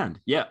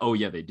 Yeah. Oh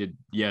yeah, they did.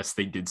 Yes,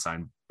 they did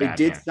sign.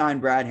 Sign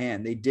Brad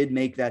Hand. They did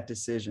make that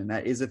decision.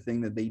 That is a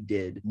thing that they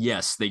did.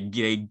 Yes, they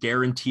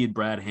guaranteed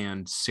Brad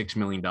Hand $6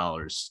 million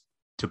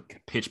to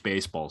pitch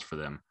baseballs for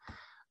them.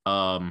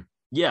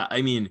 Yeah,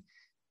 I mean,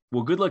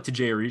 well, good luck to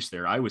Jeurys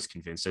there. I was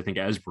convinced, I think,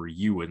 as were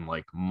you and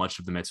like much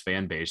of the Mets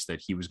fan base,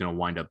 that he was going to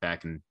wind up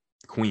back in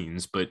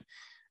Queens. But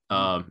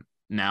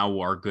now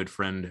our good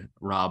friend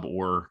Rob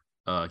Orr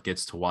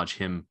gets to watch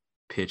him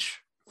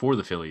pitch for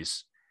the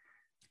Phillies.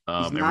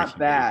 He's not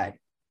bad.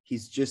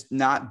 He's just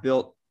not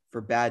built for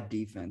bad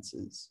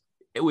defenses,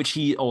 which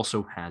he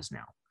also has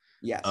now.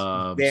 Yes,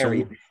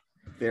 very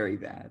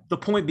bad. The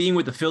point being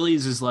with the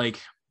Phillies is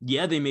like,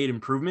 yeah, they made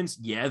improvements.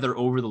 Yeah, they're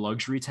over the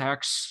luxury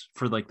tax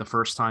for like the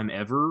first time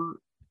ever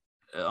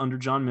under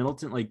John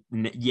Middleton. Like,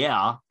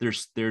 yeah,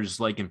 there's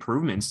like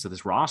improvements to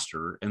this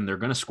roster, and they're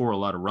going to score a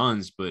lot of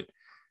runs. But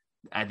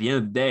at the end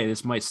of the day,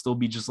 this might still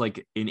be just like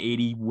an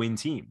 80-win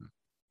team.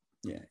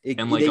 Yeah,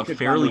 and like a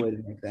fairly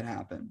to make that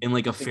happen, and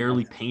like a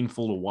fairly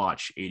painful to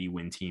watch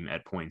 80-win team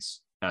at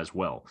points as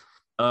well.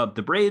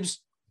 The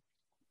Braves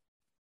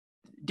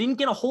didn't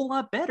get a whole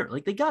lot better.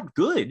 Like, they got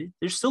good.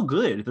 They're still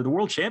good. They're the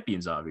world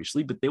champions,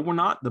 obviously, but they were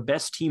not the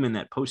best team in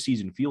that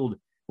postseason field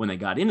when they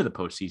got into the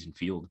postseason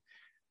field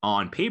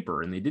on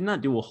paper, and they did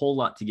not do a whole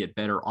lot to get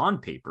better on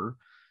paper.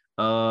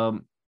 The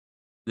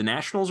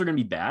Nationals are going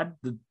to be bad.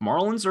 The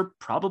Marlins are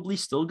probably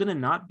still going to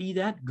not be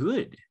that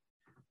good.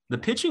 The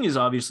pitching is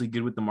obviously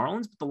good with the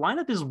Marlins, but the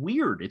lineup is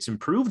weird. It's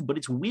improved, but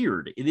it's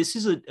weird. This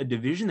is a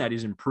division that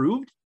is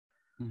improved,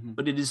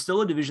 but it is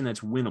still a division that's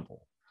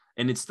winnable.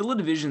 And it's still a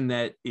division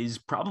that is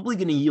probably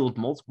going to yield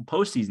multiple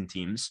postseason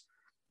teams,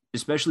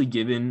 especially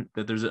given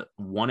that there's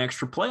one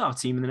extra playoff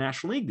team in the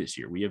National League this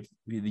year. We have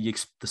the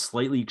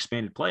slightly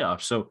expanded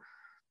playoffs. So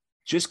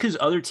just because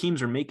other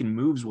teams are making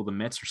moves while the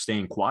Mets are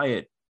staying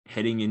quiet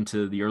heading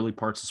into the early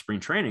parts of spring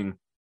training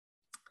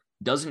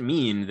doesn't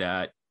mean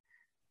that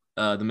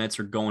the Mets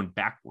are going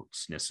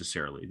backwards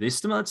necessarily.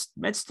 Mets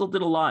still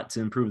did a lot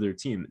to improve their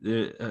team.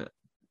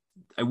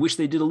 I wish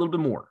they did a little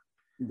bit more.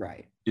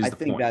 Right. I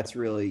think that's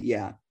really,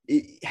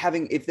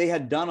 if they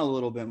had done a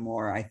little bit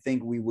more, I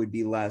think we would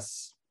be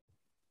less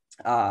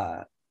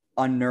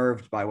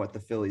unnerved by what the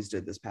Phillies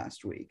did this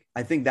past week.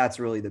 I think that's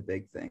really the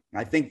big thing.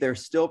 I think they're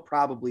still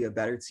probably a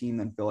better team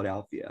than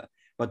Philadelphia,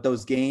 but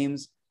those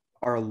games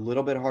are a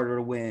little bit harder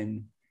to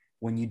win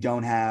when you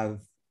don't have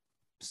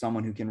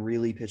someone who can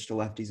really pitch to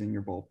lefties in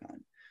your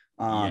bullpen.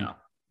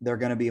 They're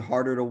going to be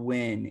harder to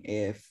win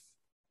if,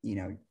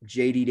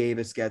 JD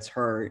Davis gets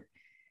hurt,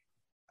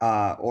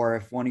 or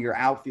if one of your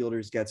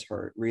outfielders gets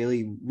hurt.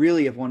 Really,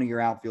 if one of your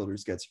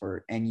outfielders gets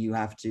hurt and you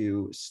have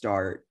to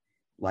start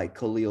like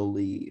Khalil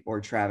Lee or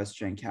Travis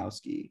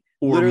Jankowski.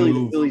 Literally,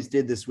 the Phillies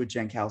did this with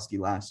Jankowski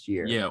last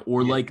year. Yeah,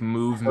 or like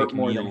move McNeil.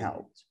 More than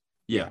helped.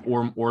 Yeah,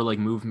 or like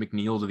move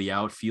McNeil to the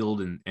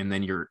outfield, and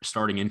then your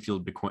starting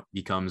infield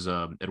becomes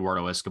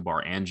Eduardo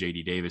Escobar and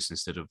JD Davis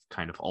instead of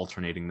kind of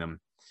alternating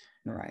them,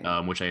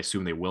 right? Which I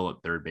assume they will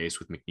at third base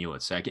with McNeil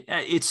at second.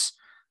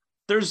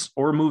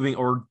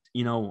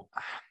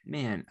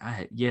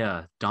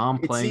 Dom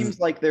playing. It seems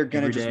like they're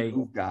gonna just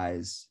move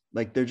guys,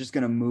 like they're just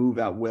gonna move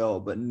at will,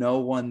 but no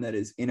one that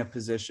is in a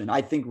position.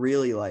 I think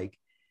really like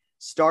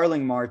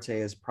Starling Marte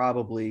is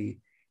probably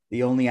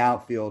the only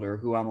outfielder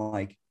who I'm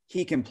like,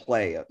 he can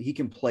play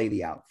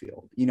the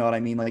outfield. You know what I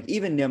mean? Like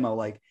even Nimmo,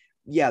 like,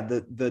 yeah,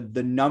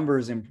 the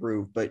numbers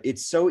improve, but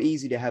it's so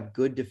easy to have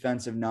good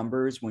defensive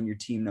numbers when your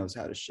team knows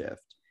how to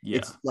shift. Yeah.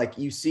 It's like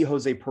you see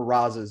Jose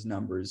Peraza's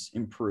numbers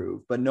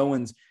improve, but no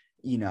one's,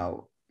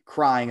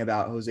 crying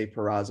about Jose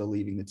Peraza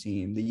leaving the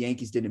team. The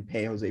Yankees didn't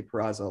pay Jose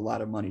Peraza a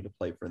lot of money to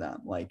play for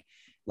them. Like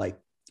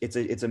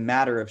it's a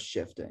matter of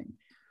shifting,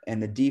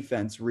 and the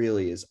defense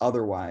really is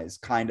otherwise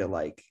kind of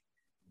like,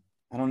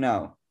 I don't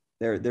know.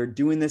 They're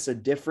doing this a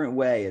different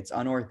way. It's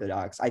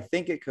unorthodox. I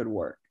think it could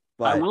work.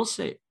 But I will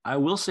say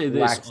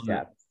this.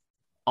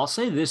 I'll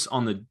say this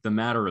on the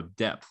matter of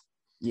depth.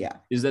 Yeah,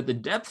 is that the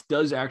depth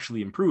does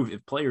actually improve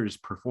if players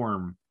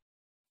perform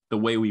the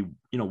way we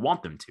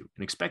want them to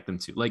and expect them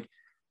to. Like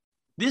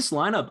this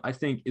lineup, I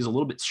think, is a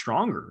little bit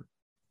stronger.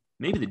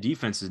 Maybe the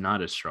defense is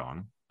not as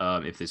strong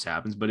if this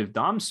happens, but if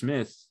Dom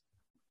Smith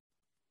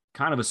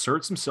kind of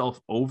asserts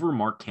himself over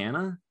Mark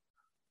Canha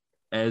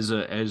as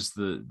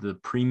the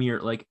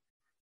premier, like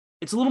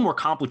it's a little more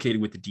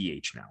complicated with the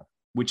DH now,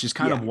 which is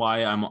kind of Yeah.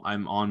 why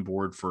I'm on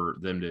board for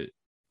them to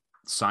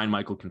sign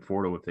Michael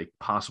Conforto if they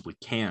possibly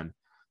can.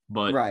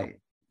 But Right.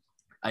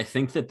 I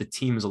think that the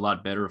team is a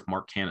lot better if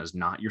Mark Canha is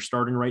not your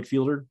starting right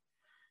fielder.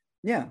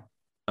 Yeah.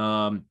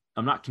 I'm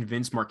not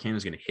convinced Mark Canha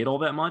is going to hit all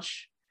that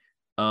much.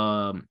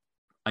 I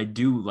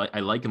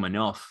like him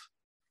enough,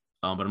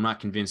 but I'm not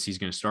convinced he's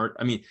going to start.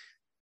 I mean,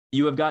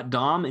 you have got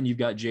Dom and you've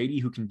got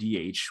JD who can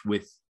DH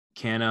with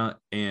Canha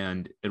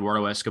and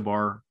Eduardo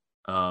Escobar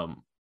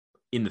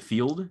in the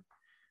field.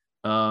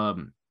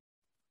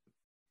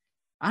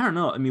 I don't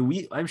know. I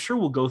mean, I'm sure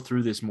we'll go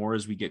through this more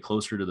as we get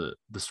closer to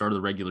the start of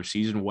the regular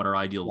season, what our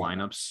ideal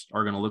lineups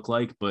are going to look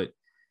like. But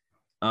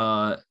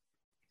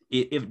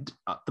if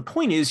the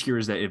point is here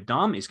is that if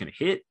Dom is going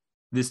to hit,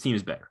 this team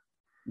is better.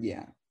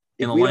 Yeah.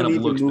 And If the we don't lineup need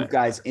to looks move better.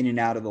 guys in and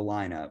out of the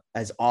lineup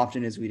as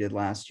often as we did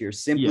last year,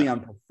 simply on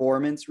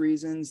performance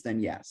reasons, then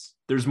yes.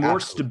 There's more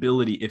Absolutely.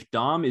 stability. If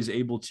Dom is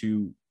able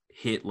to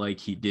hit like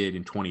he did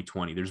in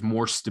 2020, there's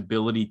more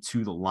stability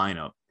to the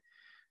lineup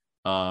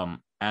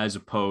as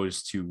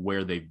opposed to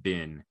where they've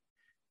been,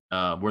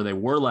 where they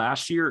were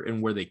last year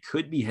and where they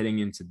could be heading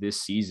into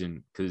this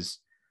season. Because,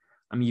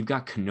 I mean, you've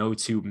got Cano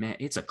too. Man,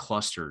 it's a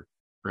cluster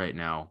right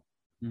now,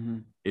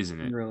 isn't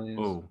it? It really is.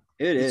 Oh,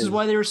 This is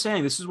why they were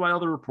saying, this is why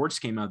all the reports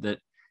came out that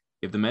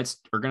if the Mets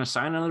are going to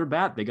sign another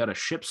bat, they got to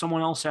ship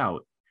someone else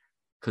out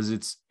because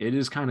it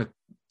is kind of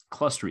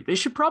clustery. They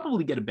should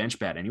probably get a bench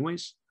bat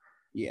anyways.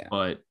 Yeah.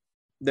 But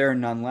there are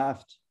none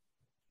left.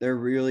 There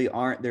really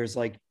aren't. There's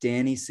like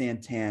Danny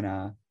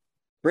Santana.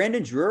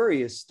 Brandon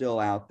Drury is still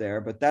out there,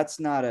 but that's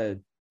not a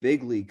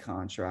big league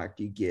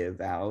contract you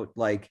give out.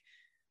 Like,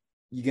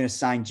 you're going to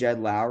sign Jed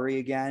Lowry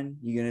again?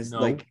 You're going to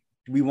like,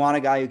 we want a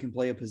guy who can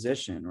play a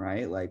position,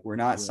 right? Like, we're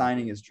not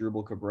signing as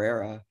Drupal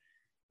Cabrera.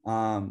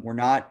 We're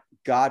not,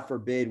 God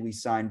forbid, we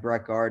sign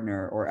Brett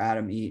Gardner or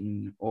Adam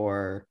Eaton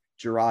or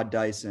Gerard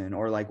Dyson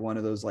or like one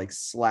of those like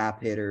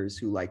slap hitters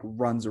who like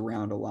runs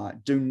around a lot.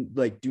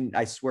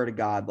 I swear to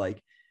God, like,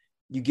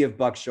 you give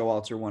Buck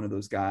Showalter one of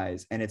those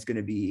guys, and it's going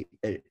to be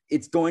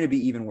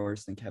even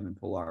worse than Kevin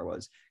Pillar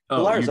was.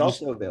 Pillar is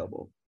also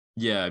available.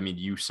 Yeah, I mean,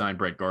 you signed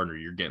Brett Gardner,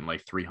 you're getting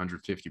like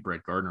 350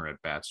 Brett Gardner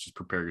at bats. Just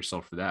prepare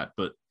yourself for that.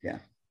 But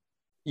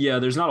yeah,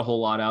 there's not a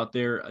whole lot out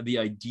there. The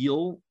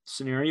ideal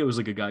scenario is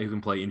like a guy who can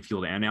play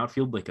infield and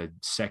outfield, like a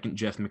second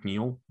Jeff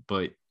McNeil.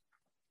 But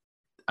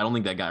I don't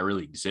think that guy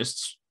really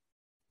exists.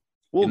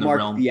 Well,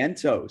 Mark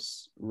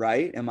Vientos,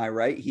 right? Am I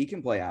right? He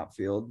can play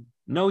outfield.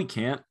 No, he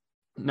can't.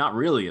 Not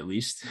really, at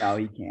least. No,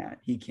 he can't.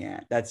 He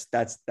can't. That's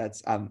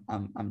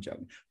I'm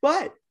joking.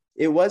 But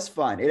it was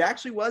fun. It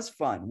actually was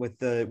fun with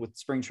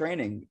spring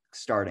training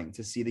starting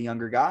to see the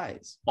younger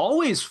guys.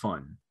 Always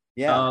fun.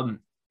 Yeah.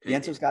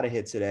 Vientos got a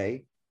hit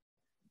today.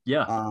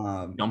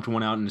 Yeah. Dumped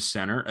one out in the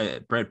center.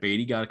 Brett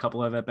Beatty got a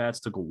couple of at bats,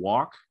 took a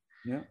walk.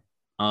 Yeah.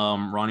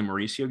 Ronnie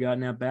Mauricio got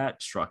an at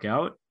bat, struck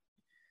out.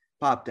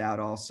 Popped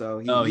out also.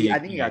 I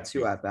think he got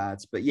 2 at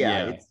bats, but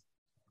it's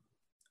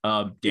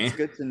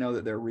good to know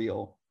that they're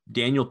real.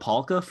 Daniel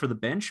Palka for the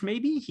bench,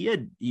 maybe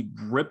he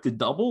ripped a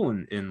double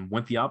and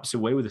went the opposite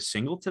way with a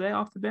single today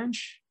off the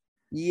bench.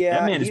 Yeah,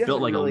 that man is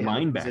built like really a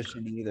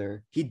linebacker.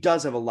 Either he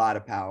does have a lot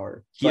of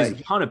power. He has a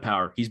ton of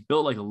power. He's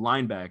built like a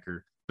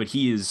linebacker, but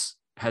he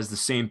has the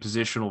same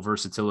positional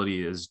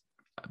versatility as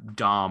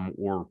Dom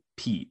or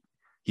Pete.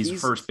 He's a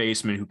first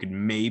baseman who could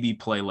maybe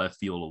play left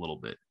field a little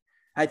bit.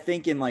 I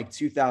think in like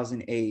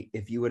 2008,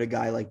 if you had a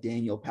guy like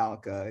Daniel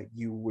Palka,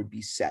 you would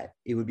be set.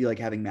 It would be like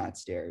having Matt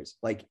Stairs.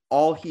 Like,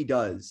 all he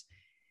does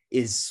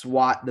is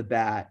swat the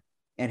bat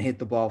and hit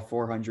the ball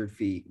 400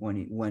 feet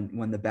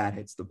when the bat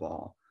hits the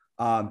ball.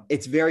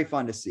 It's very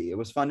fun to see. It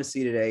was fun to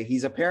see today.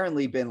 He's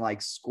apparently been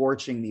like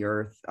scorching the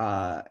earth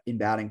in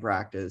batting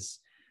practice.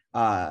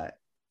 That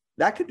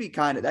could be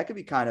kind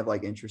of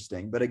like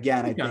interesting. But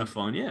again, I think kind of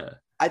fun. Yeah.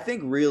 I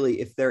think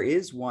really, if there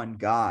is one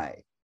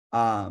guy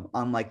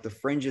on like the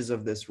fringes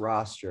of this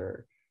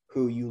roster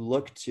who you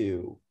look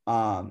to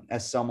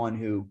as someone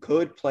who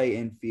could play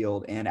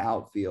infield and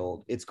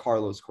outfield, it's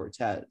Carlos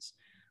Cortez.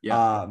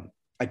 Yeah.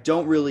 I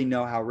don't really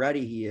know how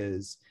ready he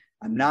is.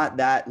 I'm not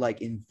that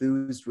like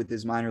enthused with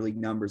his minor league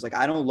numbers. Like,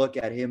 I don't look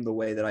at him the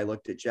way that I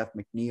looked at Jeff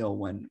McNeil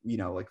when,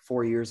 like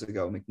 4 years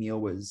ago, McNeil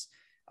was,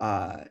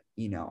 on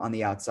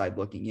the outside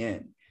looking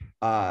in.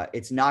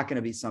 It's not going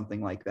to be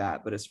something like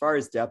that. But as far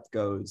as depth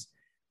goes,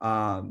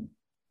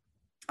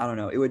 I don't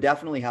know. It would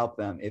definitely help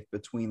them if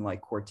between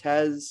like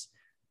Cortez,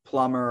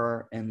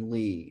 Plummer, and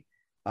Lee,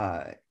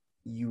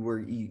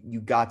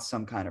 you got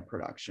some kind of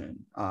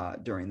production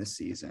during the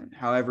season.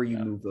 However you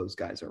move those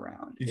guys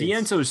around.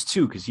 Vientos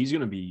too, because he's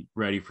going to be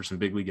ready for some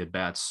big league at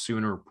bats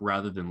sooner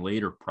rather than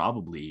later.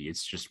 Probably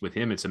it's just with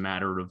him, it's a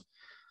matter of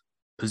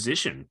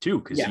position too,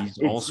 because he's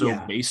also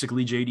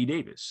basically JD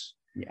Davis.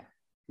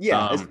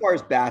 Yeah. As far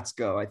as bats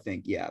go, I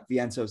think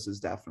Vientos is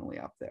definitely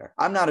up there.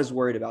 I'm not as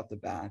worried about the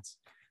bats.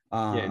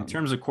 In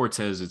terms of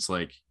Cortez, it's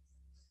like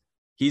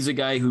he's a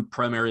guy who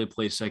primarily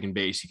plays second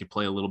base. He could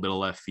play a little bit of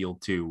left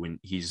field too, when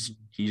he's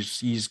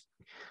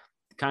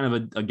kind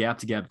of a gap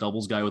to gap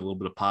doubles guy with a little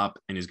bit of pop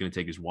and is going to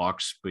take his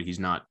walks, but he's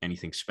not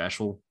anything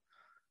special.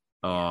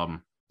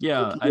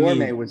 Yeah, I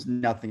mean, was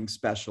nothing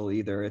special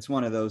either. It's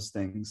one of those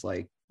things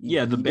like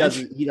yeah, the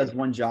bench he does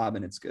one job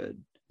and it's good.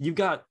 You've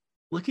got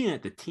looking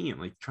at the team,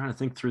 like trying to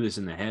think through this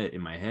in my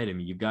head. I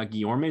mean, you've got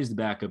Guillorme as the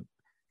backup,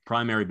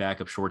 primary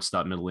backup,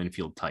 shortstop, middle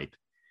infield type.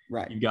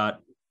 Right. You've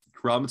got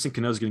Robinson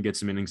Cano is going to get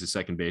some innings at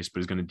second base, but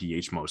is going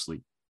to DH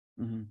mostly.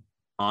 Mm-hmm.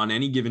 On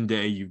any given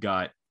day, you've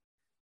got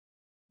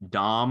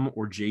Dom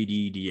or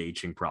JD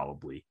DHing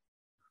probably,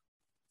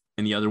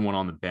 and the other one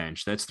on the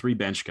bench. That's 3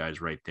 bench guys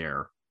right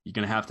there. You're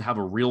going to have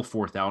a real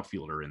fourth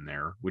outfielder in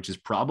there, which is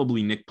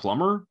probably Nick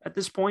Plummer at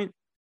this point.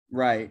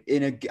 Right.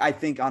 I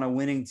think on a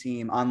winning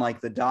team, on like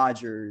the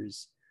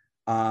Dodgers,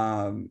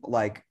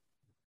 like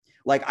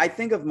I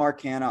think of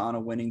Mark Canha on a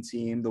winning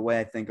team the way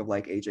I think of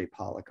like AJ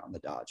Pollock on the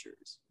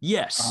Dodgers.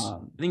 Yes. I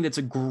think that's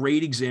a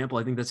great example.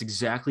 I think that's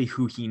exactly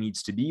who he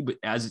needs to be. But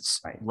as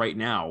it's right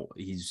now,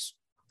 he's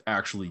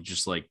actually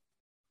just like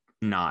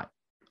not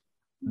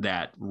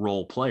that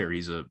role player.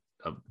 He's a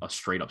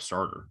straight up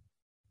starter.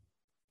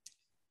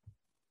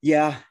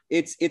 Yeah,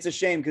 it's a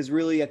shame because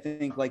really, I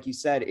think, like you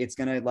said, it's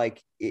gonna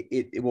like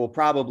it will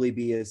probably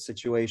be a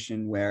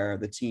situation where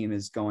the team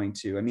is going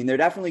to. I mean, they're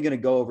definitely going to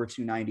go over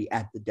 290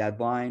 at the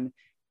deadline.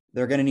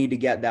 They're going to need to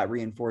get that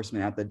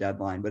reinforcement at the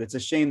deadline. But it's a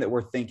shame that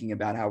we're thinking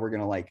about how we're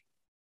going to like,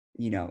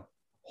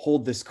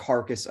 hold this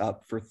carcass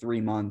up for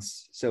 3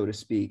 months, so to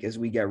speak, as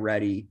we get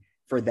ready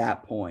for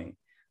that point.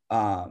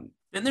 Then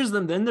there's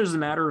the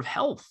matter of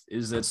health.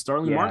 Is that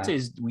Starling Marte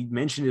is? We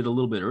mentioned it a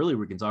little bit earlier.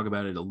 We can talk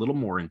about it a little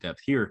more in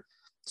depth here.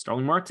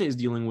 Starling Marte is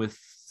dealing with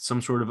some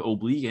sort of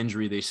oblique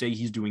injury. They say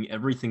he's doing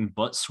everything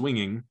but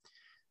swinging.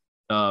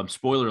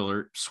 Spoiler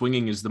alert,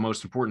 swinging is the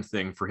most important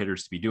thing for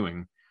hitters to be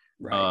doing.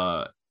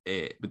 Right.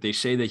 But they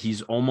say that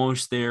he's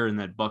almost there and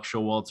that Buck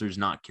Showalter's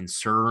not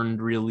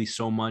concerned really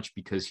so much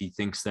because he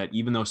thinks that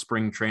even though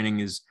spring training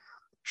is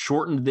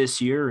shortened this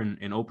year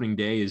and opening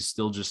day is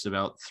still just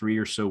about 3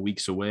 or so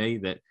weeks away,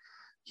 that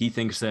he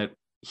thinks that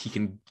he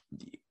can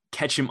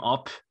catch him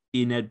up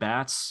in at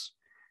bats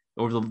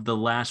over the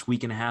last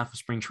week and a half of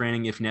spring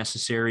training, if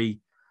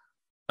necessary.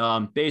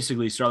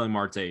 Basically, Starling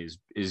Marte is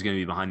going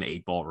to be behind the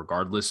 8 ball,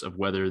 regardless of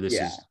whether this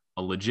is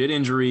a legit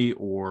injury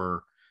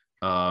or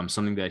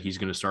something that he's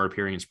going to start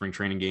appearing in spring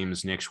training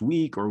games next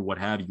week or what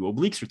have you.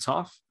 Obliques are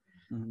tough.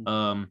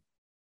 Mm-hmm.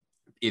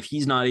 If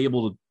he's not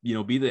able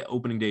to, be the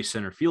opening day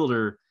center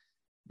fielder,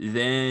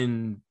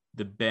 then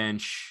the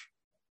bench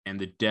and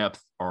the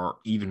depth are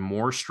even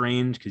more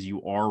strained because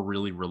you are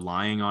really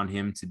relying on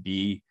him to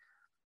be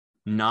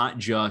not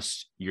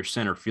just your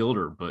center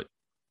fielder, but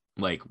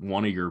like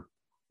one of your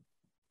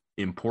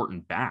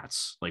important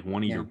bats, like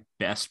one of your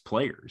best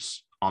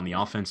players on the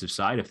offensive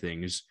side of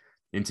things.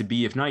 And to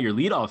be, if not your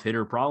leadoff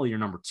hitter, probably your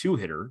number 2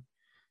 hitter.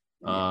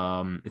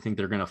 I think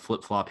they're going to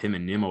flip-flop him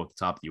and Nimmo at the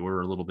top of the order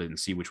a little bit and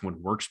see which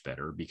one works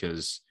better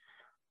because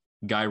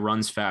guy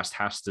runs fast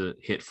has to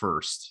hit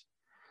first.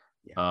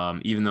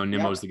 Even though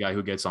Nimmo's the guy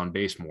who gets on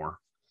base more.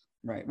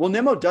 Right. Well,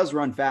 Nimmo does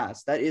run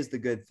fast. That is the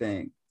good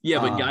thing. Yeah,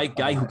 but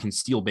guy who can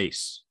steal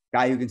base.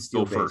 Guy who can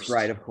steal base, first.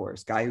 Right? Of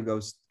course. Guy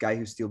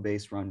who steal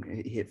base, run,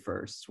 hit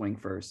first, swing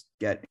first,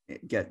 get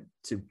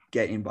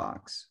in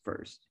box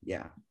first.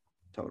 Yeah,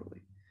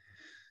 totally.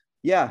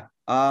 Yeah.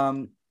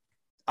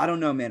 I don't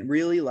know, man.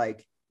 Really,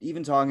 like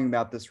even talking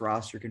about this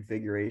roster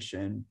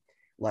configuration,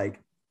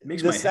 like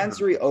the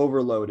sensory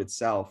overload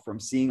itself from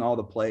seeing all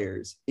the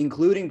players,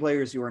 including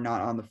players who are not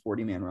on the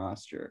 40-man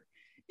roster,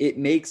 it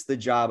makes the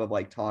job of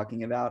like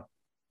talking about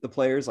the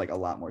players like a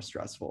lot more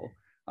stressful.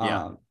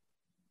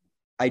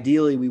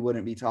 Ideally, we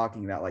wouldn't be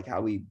talking about like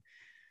how we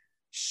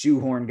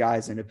shoehorn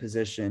guys into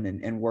position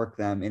and work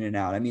them in and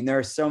out. I mean, there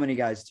are so many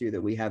guys too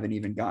that we haven't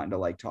even gotten to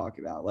like talk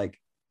about. Like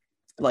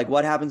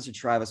what happens to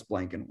Travis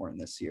Blankenhorn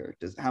this year?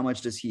 How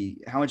much is he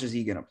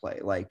going to play?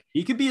 Like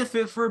he could be a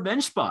fit for a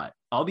bench spot.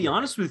 I'll be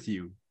honest with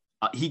you.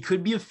 He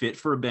could be a fit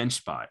for a bench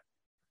spot.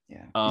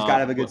 Yeah. He's got to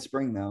have a good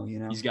spring though,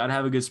 He's got to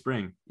have a good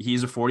spring.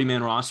 He's a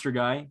 40-man roster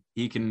guy.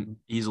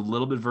 He's a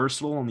little bit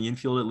versatile on the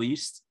infield at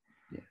least.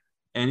 Yeah.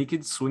 And he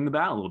could swing the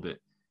bat a little bit.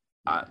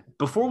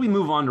 Before we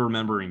move on to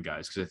remembering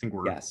guys, because I think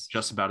we're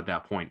just about at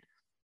that point.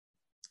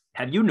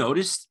 Have you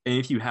noticed, and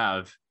if you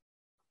have,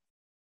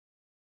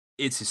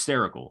 it's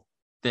hysterical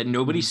that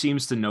nobody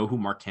seems to know who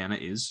Mark Canha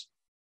is?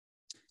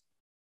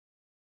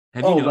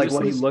 Have you noticed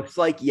what he looks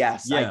like?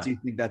 Yes, yeah. I do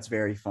think that's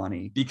very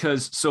funny.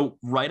 Because so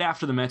right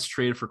after the Mets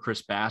traded for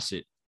Chris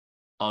Bassett,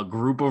 a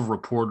group of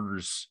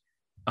reporters,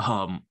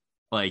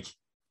 like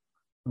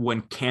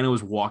when Canha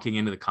was walking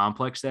into the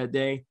complex that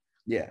day,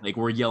 like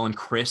we're yelling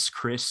Chris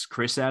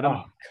at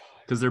him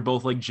because they're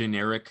both like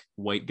generic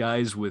white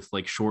guys with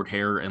like short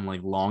hair and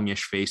like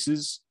longish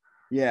faces.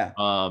 Yeah.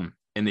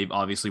 And they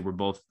obviously were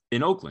both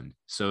in Oakland,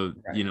 so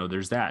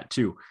there's that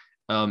too.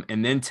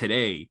 And then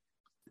today,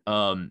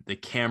 the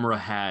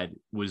camera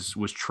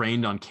was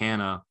trained on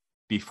Canha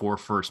before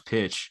first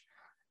pitch,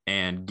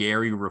 and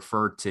Gary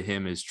referred to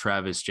him as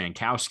Travis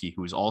Jankowski,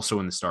 who is also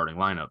in the starting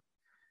lineup,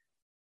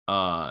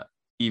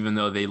 even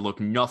though they look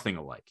nothing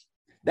alike.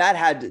 that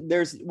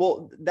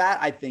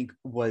I think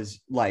was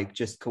like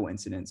just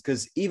coincidence,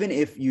 because even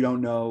if you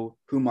don't know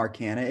who Mark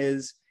Hanna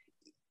is,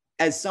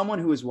 as someone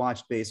who has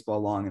watched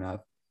baseball long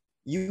enough,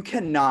 you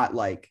cannot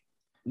like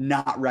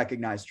not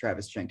recognize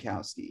Travis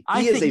Jankowski.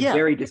 He is a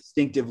very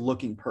distinctive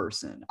looking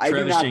person. I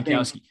do not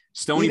think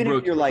Stony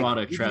Brook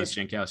product Travis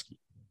Jankowski.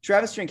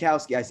 Travis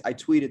Jankowski, I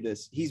tweeted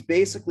this. He's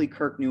basically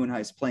Kirk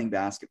Neuenhuis playing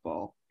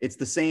basketball. It's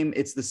the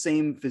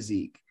same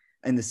physique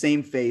and the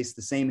same face,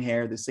 the same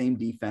hair, the same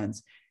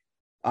defense.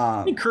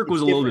 I think Kirk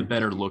was a little bit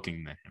better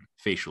looking than him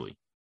facially.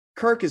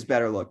 Kirk is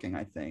better looking,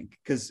 I think,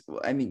 because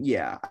I mean,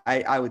 yeah,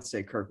 I would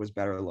say Kirk was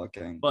better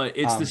looking. But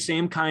it's the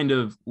same kind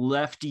of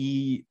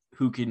lefty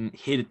who can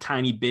hit a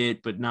tiny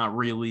bit, but not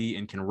really,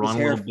 and can run a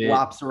little bit.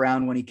 Flops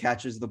around when he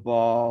catches the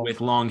ball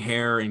with long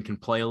hair and can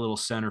play a little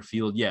center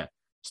field. Yeah,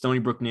 Stony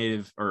Brook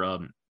native or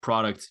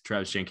product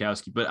Travis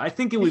Jankowski. But I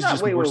think it was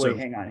just wait,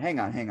 hang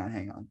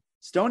on.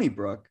 Stony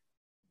Brook.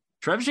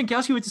 Travis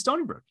Jankowski went to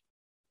Stony Brook.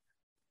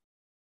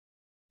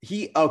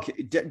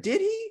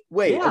 Did he?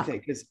 Wait, yeah. Okay,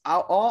 because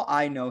all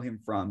I know him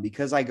from,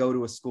 because I go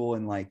to a school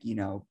in like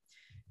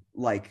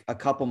a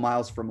couple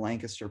miles from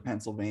Lancaster,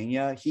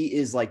 Pennsylvania, he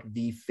is like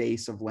the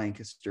face of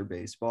Lancaster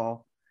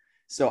baseball.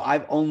 So I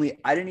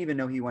didn't even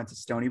know he went to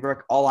Stony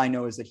Brook. All I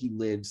know is that he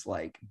lives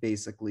like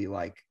basically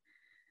like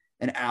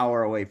an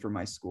hour away from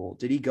my school.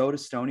 Did he go to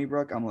Stony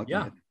Brook? I'm looking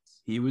at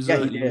this. He was.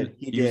 Yeah,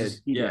 he did.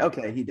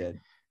 Okay, he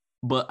did.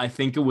 But I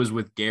think it was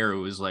with Gare. It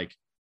was like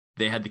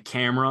they had the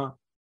camera.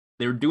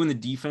 They were doing the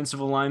defensive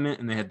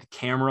alignment, and they had the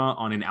camera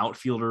on an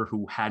outfielder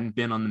who hadn't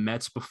been on the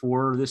Mets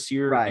before this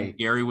year. Right. And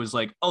Gary was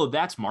like, "Oh,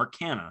 that's Mark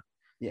Hanna."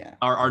 Yeah.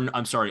 Or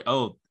I'm sorry.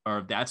 Oh,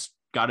 or that's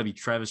got to be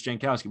Travis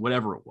Jankowski,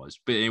 whatever it was.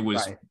 But it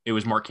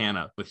was Mark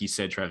Hanna, but he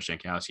said Travis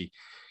Jankowski.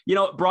 You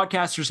know,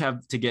 broadcasters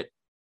have to get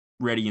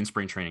ready in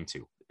spring training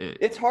too.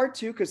 It's hard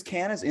too, because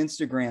Canna's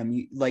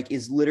Instagram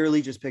is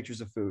literally just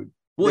pictures of food.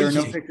 There are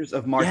no pictures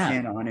of Mark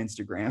Hanna on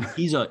Instagram.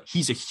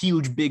 He's a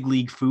huge big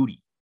league foodie.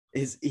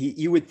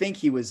 You would think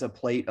he was a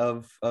plate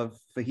of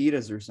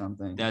fajitas or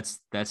something. That's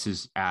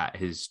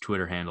his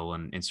Twitter handle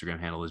and Instagram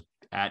handle is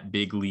at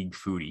Big League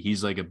Foodie.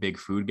 He's like a big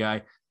food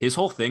guy. His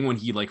whole thing when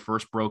he like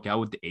first broke out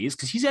with the A's,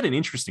 because he's had an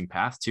interesting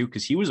path too,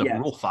 because he was a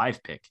Rule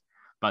 5 pick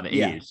by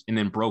the A's and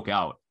then broke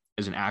out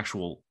as an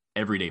actual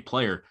everyday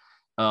player.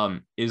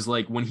 Is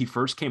like when he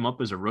first came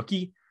up as a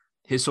rookie,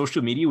 his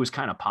social media was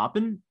kind of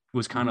popping,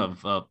 was kind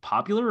of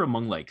popular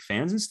among like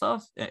fans and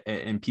stuff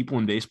and people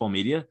in baseball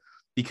media,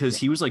 because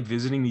he was like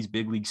visiting these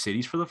big league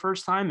cities for the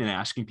first time and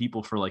asking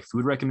people for like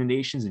food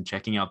recommendations and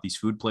checking out these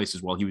food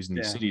places while he was in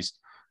these cities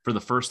for the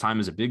first time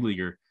as a big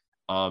leaguer.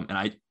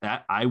 And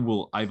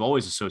I've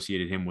always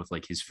associated him with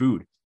like his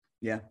food.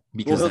 Yeah.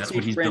 Because that's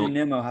what he's Brandon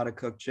Nimmo how to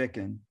cook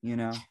chicken, you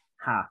know?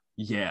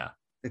 Yeah.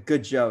 A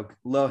good joke.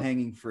 Low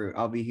hanging fruit.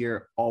 I'll be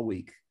here all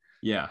week.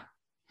 Yeah.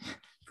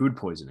 Food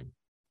poisoning.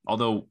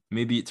 Although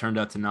maybe it turned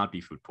out to not be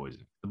food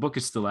poisoning. The book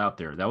is still out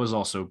there. That was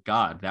also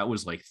that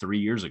was like 3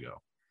 years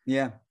ago.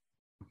 Yeah.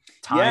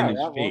 Time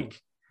is fake.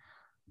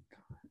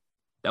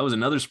 That was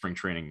another spring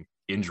training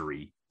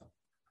injury.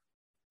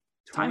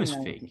 Time is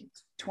fake.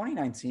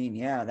 2019.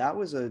 Yeah, that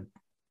was I'm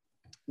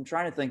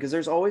trying to think, because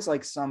there's always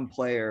like some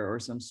player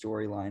or some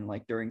storyline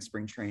like during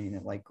spring training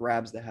that like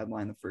grabs the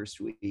headline the first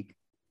week.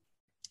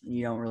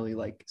 You don't really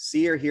like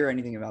see or hear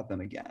anything about them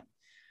again.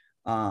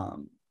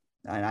 And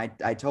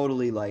I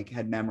totally like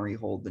had memory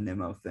hold the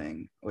Nimmo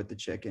thing with the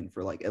chicken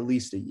for like at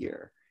least a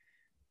year.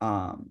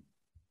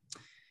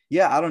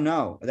 Yeah, I don't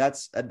know.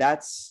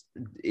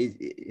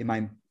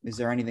 Is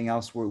there anything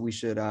else where we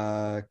should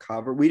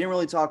cover? We didn't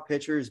really talk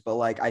pitchers, but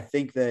like, I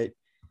think that,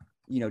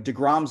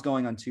 DeGrom's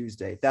going on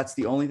Tuesday. That's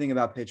the only thing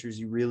about pitchers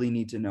you really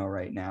need to know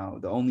right now.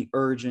 The only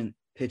urgent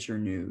pitcher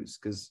news,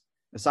 because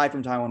aside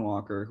from Taijuan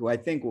Walker, who I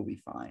think will be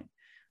fine,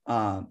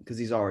 because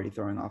he's already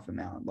throwing off a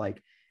mound,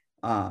 like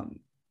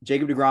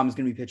Jacob DeGrom is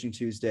going to be pitching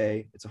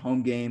Tuesday. It's a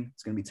home game.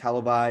 It's going to be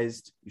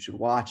televised. You should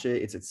watch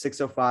it. It's at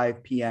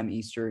 6:05 p.m.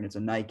 Eastern. It's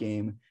a night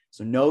game.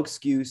 So no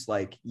excuse.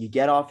 Like, you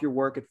get off your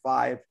work at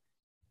 5,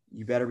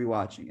 you better be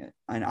watching it.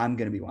 And I'm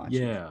going to be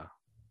watching it.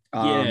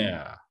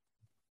 Yeah.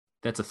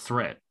 That's a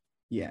threat.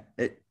 Yeah.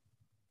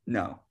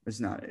 No,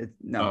 it's not.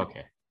 No.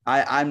 Okay.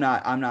 I'm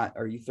not.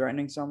 Are you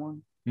threatening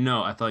someone?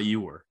 No, I thought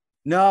you were.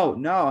 No,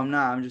 I'm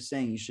not. I'm just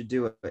saying you should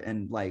do it.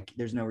 And like,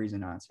 there's no reason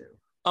not to.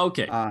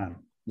 Okay.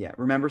 Yeah.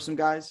 Remember some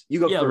guys? You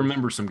go first.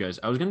 Remember some guys.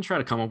 I was going to try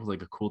to come up with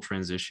like a cool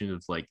transition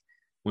of like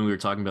when we were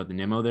talking about the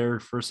Nimmo there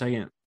for a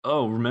second.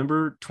 Oh,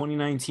 remember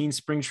 2019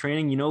 spring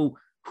training? You know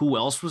who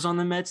else was on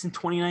the Mets in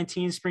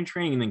 2019 spring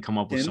training? And then come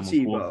up with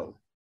someone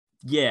cool.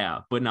 Yeah,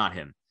 but not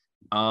him.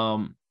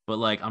 But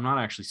like, I'm not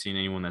actually seeing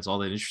anyone that's all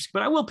that interesting,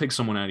 but I will pick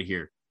someone out of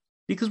here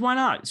because why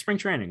not? Spring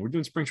training. We're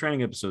doing spring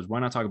training episodes. Why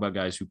not talk about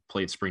guys who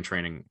played spring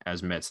training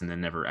as Mets and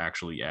then never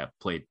actually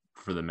played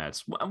for the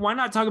Mets? Why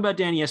not talk about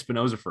Danny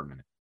Espinosa for a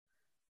minute?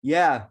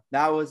 Yeah,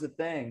 that was the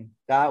thing.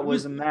 That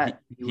was a Met.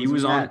 He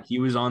was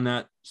on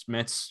that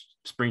Mets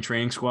spring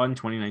training squad in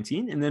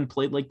 2019 and then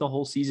played like the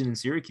whole season in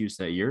Syracuse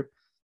that year.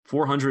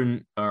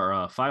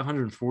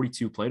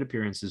 542 plate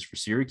appearances for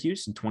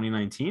Syracuse in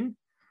 2019.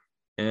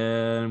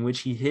 in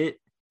which he hit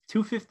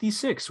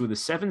 256 with a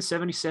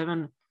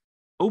 777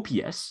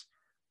 OPS,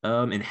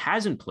 and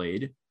hasn't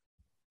played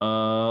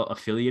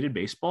affiliated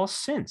baseball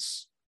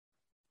since.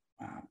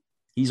 Wow.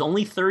 He's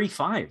only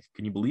 35.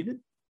 Can you believe it?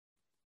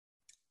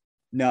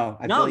 No,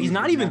 No, he's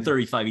not even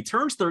 35. He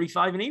turns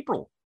 35 in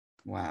April.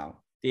 Wow.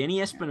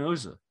 Danny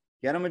Espinosa.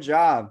 Get him a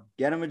job.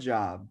 Get him a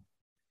job.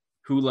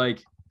 Who,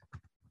 like,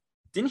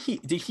 did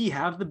he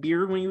have the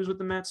beard when he was with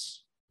the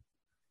Mets?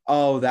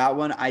 Oh, that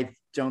one? I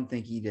don't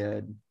think he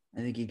did.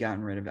 I think he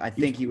gotten rid of it. I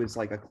think he was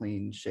like a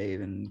clean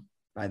shaven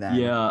by then.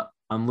 Yeah,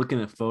 I'm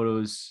looking at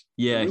photos.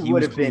 Yeah,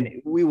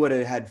 we would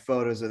have had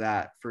photos of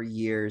that for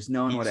years.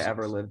 No one would have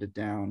ever lived it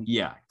down.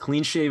 Yeah,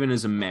 clean shaven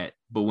as a Met,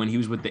 but when he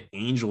was with the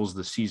Angels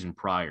the season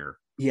prior,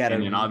 he had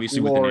and then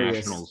obviously with the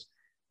Nationals,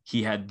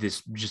 he had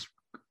this just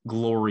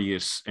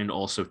glorious and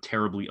also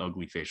terribly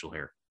ugly facial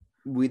hair.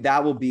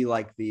 That will be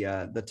like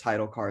the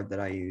title card that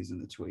I use in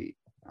the tweet.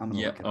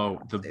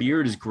 The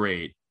beard is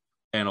great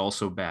and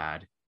also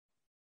bad.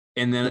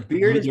 And then the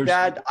beard is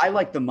bad. I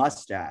like the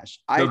mustache.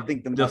 I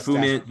think the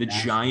mustache, the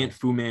giant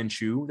Fu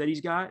Manchu that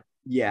he's got.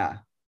 Yeah,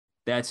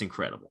 that's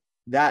incredible.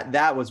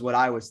 That was what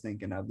I was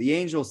thinking of. The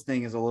Angels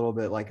thing is a little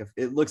bit like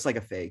it looks like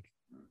a fake.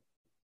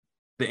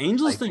 The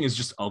Angels thing is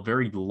just a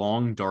very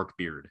long, dark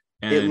beard.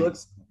 And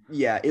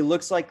it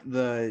looks like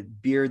the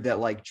beard that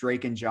like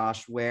Drake and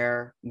Josh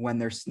wear when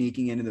they're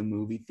sneaking into the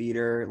movie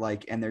theater,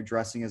 like, and they're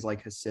dressing as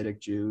like Hasidic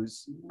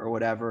Jews or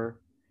whatever.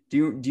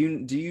 Do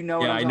you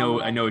know? Yeah, I know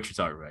what you're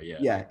talking about. Yeah.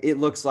 Yeah, it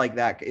looks like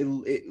that.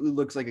 It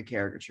looks like a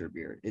caricature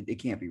beard. It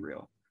can't be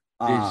real.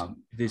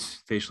 This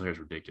facial hair is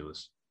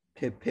ridiculous.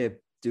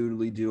 Pip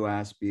doodly doo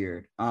ass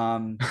beard. Who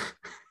am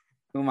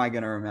I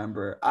gonna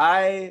remember?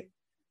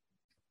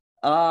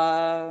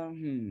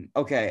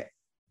 Okay.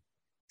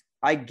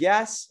 I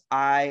guess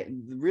I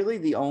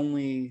burned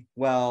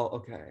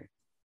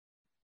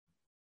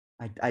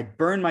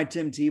my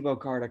Tim Tebow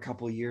card a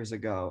couple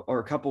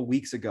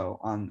weeks ago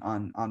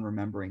on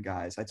remembering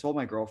guys. I told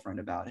my girlfriend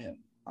about him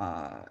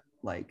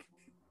like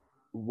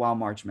while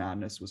March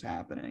Madness was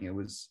happening. It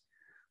was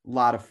a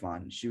lot of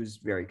fun. She was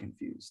very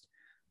confused.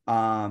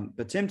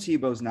 But Tim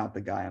Tebow's not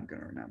the guy I'm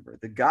going to remember.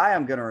 The guy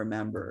I'm going to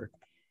remember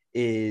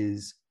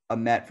is a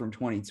Met from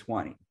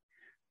 2020.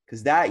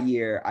 Because that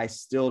year, I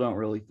still don't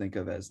really think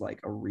of as like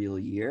a real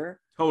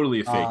year. Totally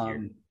a fake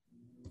year.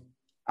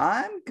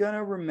 I'm going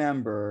to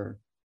remember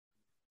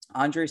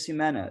Andres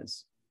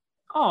Gimenez.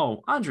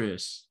 Oh,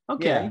 Andres.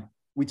 Okay. Yeah.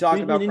 We talk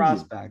about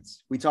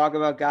prospects. We talk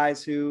about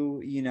guys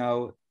who,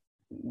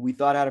 we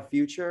thought had a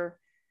future.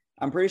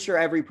 I'm pretty sure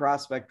every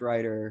prospect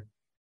writer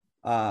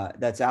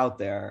that's out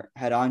there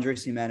had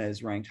Andres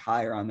Gimenez ranked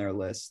higher on their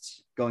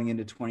list going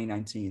into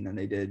 2019 than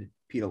they did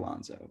Pete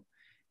Alonso.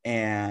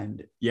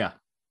 And yeah.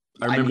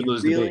 I remember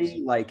those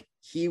debates. Like,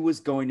 he was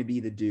going to be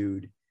the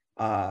dude.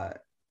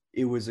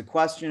 It was a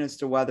question as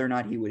to whether or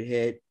not he would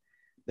hit.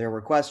 There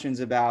were questions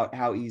about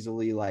how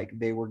easily like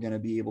they were going to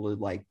be able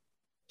to like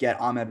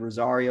get Ahmed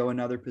Rosario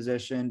another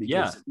position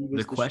because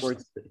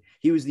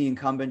he was the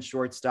incumbent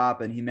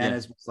shortstop and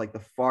Gimenez was like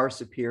the far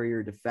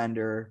superior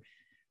defender.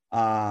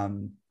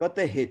 But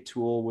the hit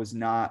tool was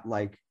not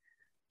like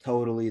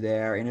totally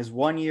there. In his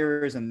 1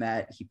 year as a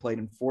Met, he played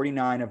in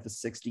 49 of the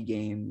 60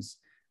 games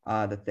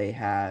that they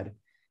had.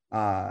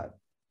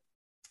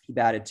 He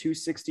batted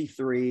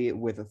 .263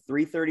 with a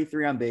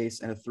 .333 on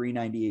base and a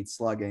 .398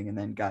 slugging, and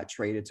then got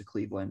traded to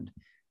Cleveland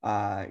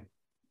for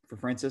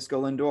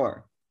Francisco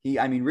Lindor.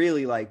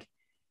 Really, like,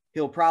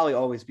 he'll probably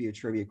always be a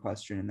trivia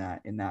question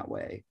in that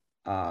way.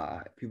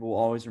 People will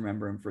always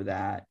remember him for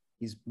that.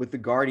 He's with the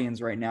Guardians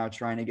right now,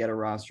 trying to get a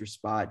roster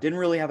spot. Didn't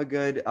really have a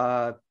good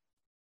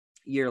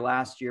year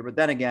last year, but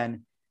then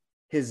again,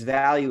 his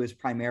value is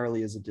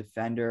primarily as a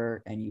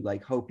defender, and you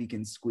like hope he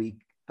can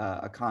squeak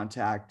a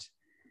contact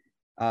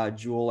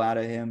jewel out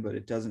of him, but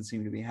it doesn't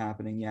seem to be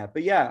happening yet.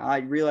 But yeah, I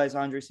realize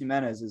Andres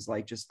Gimenez is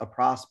like just a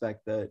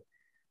prospect that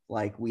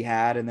like we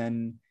had and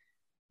then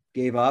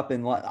gave up,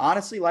 and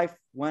honestly, life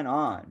went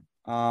on.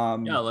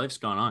 Life's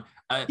gone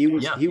on.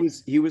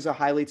 He was a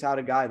highly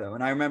touted guy though,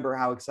 and I remember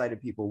how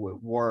excited people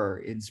were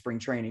in spring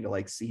training to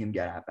like see him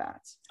get at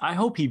bats. I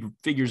hope he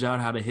figures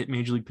out how to hit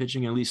major league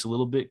pitching at least a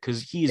little bit,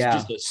 because he's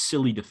just a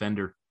silly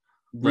defender.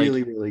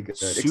 Really, really good.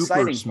 Super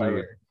exciting smooth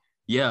player.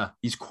 Yeah,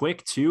 he's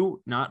quick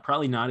too.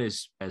 Probably not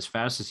as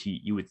fast as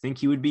you would think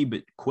he would be,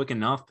 but quick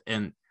enough.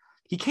 And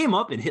he came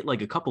up and hit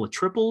like a couple of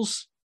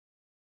triples.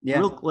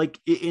 Yeah, like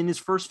in his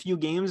first few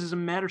games as a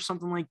Met or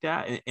something like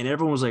that. And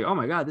everyone was like, "Oh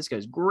my God, this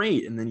guy's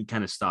great!" And then he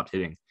kind of stopped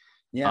hitting.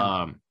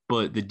 Yeah.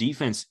 But the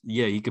defense,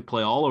 he could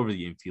play all over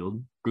the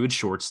infield. Good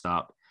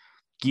shortstop.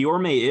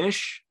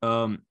 Guillorme-ish.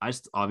 I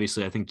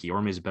think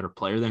Guillorme is a better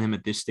player than him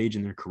at this stage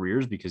in their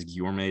careers, because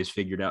Guillorme has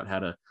figured out how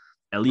to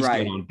at least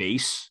get on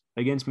base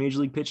against major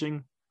league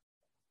pitching.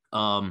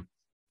 But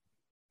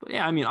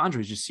yeah,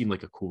 Andres just seemed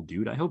like a cool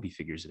dude. I hope he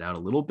figures it out a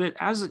little bit.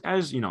 As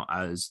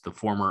the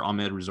former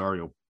Ahmed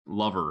Rosario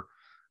lover,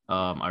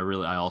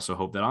 I also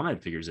hope that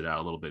Ahmed figures it out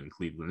a little bit in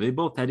Cleveland. They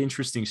both had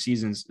interesting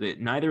seasons.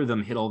 Neither of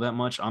them hit all that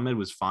much. Ahmed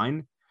was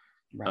fine.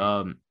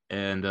 Right.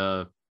 And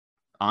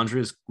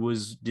Andres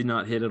did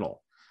not hit at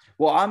all.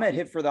 Well, Ahmed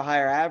hit for the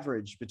higher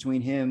average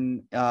between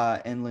him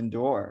and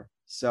Lindor.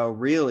 So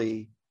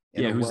really,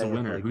 Yeah, who's the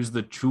winner?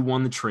 like, Who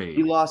won the trade?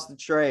 he lost the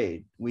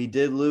trade. We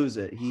did lose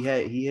it. He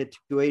hit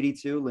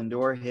 282.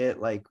 Lindor hit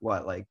like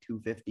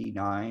 259,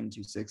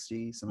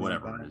 260, something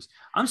Whatever like that. it is.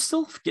 I'm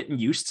still getting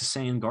used to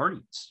saying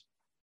Guardians.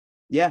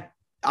 Yeah.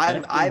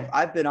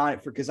 I've been on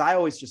it because I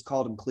always just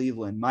called him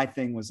Cleveland. My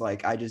thing was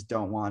like, I just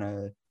don't want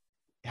to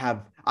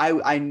have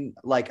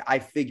I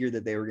figured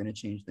that they were going to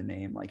change the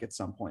name like at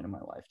some point in my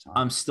lifetime.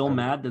 I'm still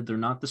mad that they're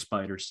not the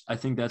Spiders. I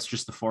think that's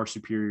just the far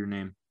superior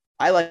name.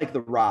 I like the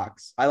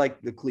Rocks. I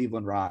like the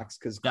Cleveland Rocks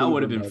because that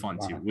would have been fun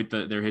too with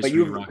their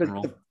history of rock and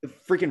roll. The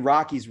freaking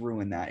Rockies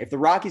ruined that. If the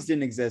Rockies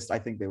didn't exist, I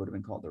think they would have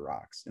been called the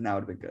Rocks, and that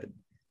would have been good.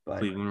 But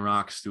Cleveland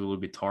Rocks do a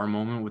little guitar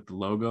moment with the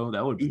logo.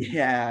 That would be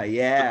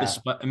yeah.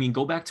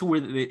 Go back to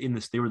where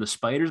they were the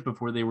Spiders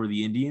before they were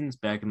the Indians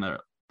back in the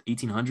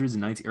 1800s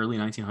and early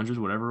 1900s,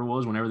 whatever it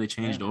was. Whenever they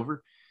changed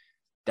over,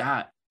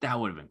 that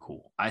would have been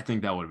cool. I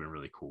think that would have been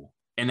really cool.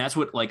 And that's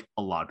what like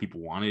a lot of people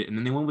wanted. And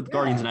then they went with the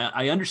Guardians. And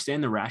I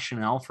understand the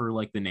rationale for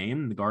like the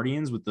name, the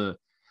Guardians, with the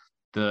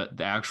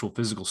actual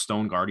physical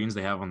stone guardians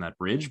they have on that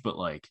bridge. But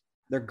like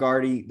they're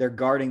guarding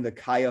the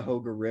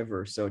Cuyahoga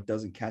River so it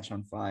doesn't catch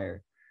on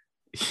fire.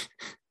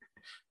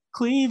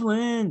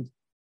 Cleveland.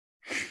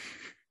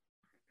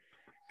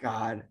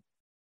 God.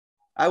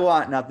 I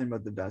want nothing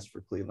but the best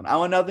for Cleveland. I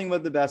want nothing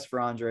but the best for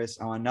Andres.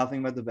 I want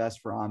nothing but the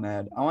best for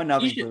Ahmed. I want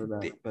nothing for the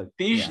best. But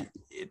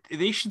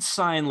they should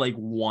sign like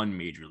one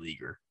major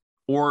leaguer,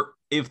 or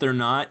if they're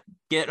not,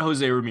 get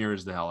Jose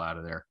Ramirez the hell out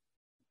of there.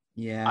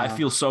 Yeah, I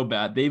feel so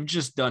bad. They've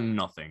just done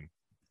nothing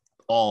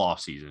all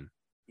offseason.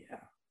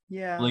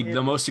 Yeah. Like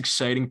the most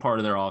exciting part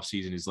of their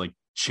offseason is like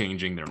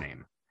changing their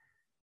name.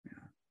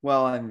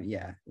 Well,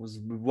 it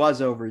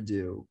was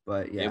overdue,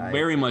 but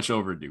very much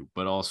overdue.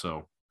 But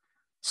also,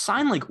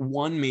 sign like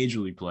one major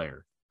league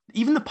player.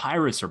 Even the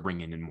Pirates are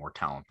bringing in more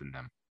talent than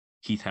them.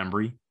 Heath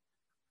Hembry.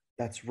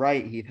 That's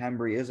right. Heath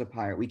Hembry is a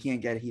Pirate. We can't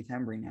get Heath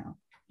Hembry now.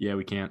 Yeah,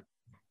 we can't.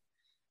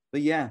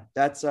 But yeah,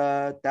 that's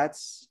a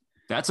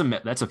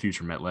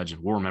future Met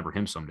legend. We'll remember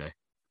him someday.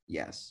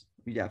 Yes,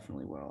 we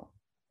definitely will.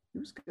 It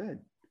was good.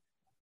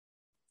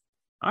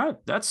 All right,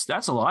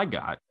 that's all I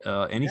got.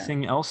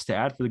 Anything else to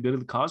add for the good of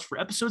the cause for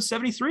episode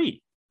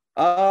 73?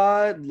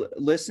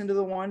 Listen to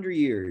the Wonder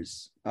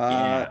Years.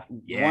 Wonder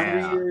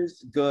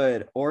Years,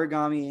 good.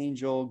 Origami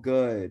Angel,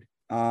 good.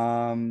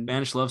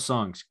 Spanish Love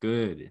Songs,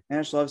 good.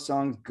 Spanish Love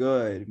Songs,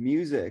 good.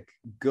 Music,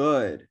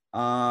 good.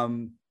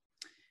 Fast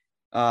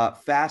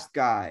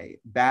Guy,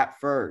 Bat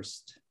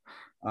First.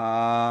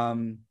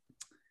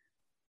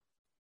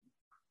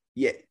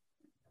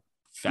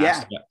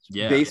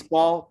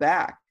 Baseball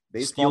back.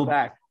 Baseball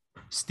back.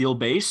 Steel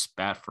base,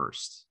 bat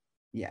first.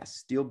 Yes,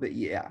 steel bit.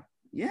 Yeah.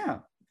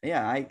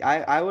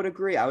 I would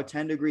agree. I would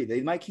tend to agree.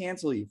 They might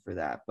cancel you for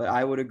that, but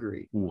I would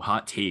agree. Ooh,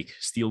 hot take.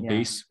 Steel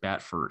base,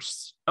 bat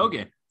first.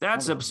 Okay,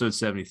 that's episode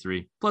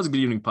 73. Pleasant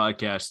Good Evening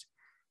Podcast.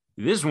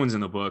 This one's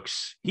in the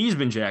books. He's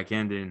been Jack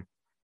Hendon.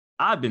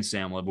 I've been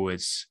Sam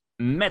Lebowitz.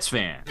 Mets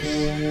fan.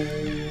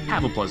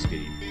 Have a pleasant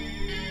good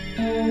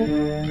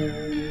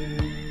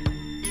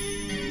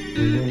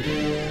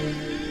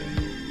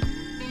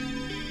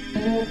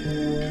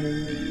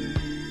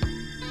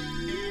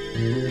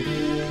evening.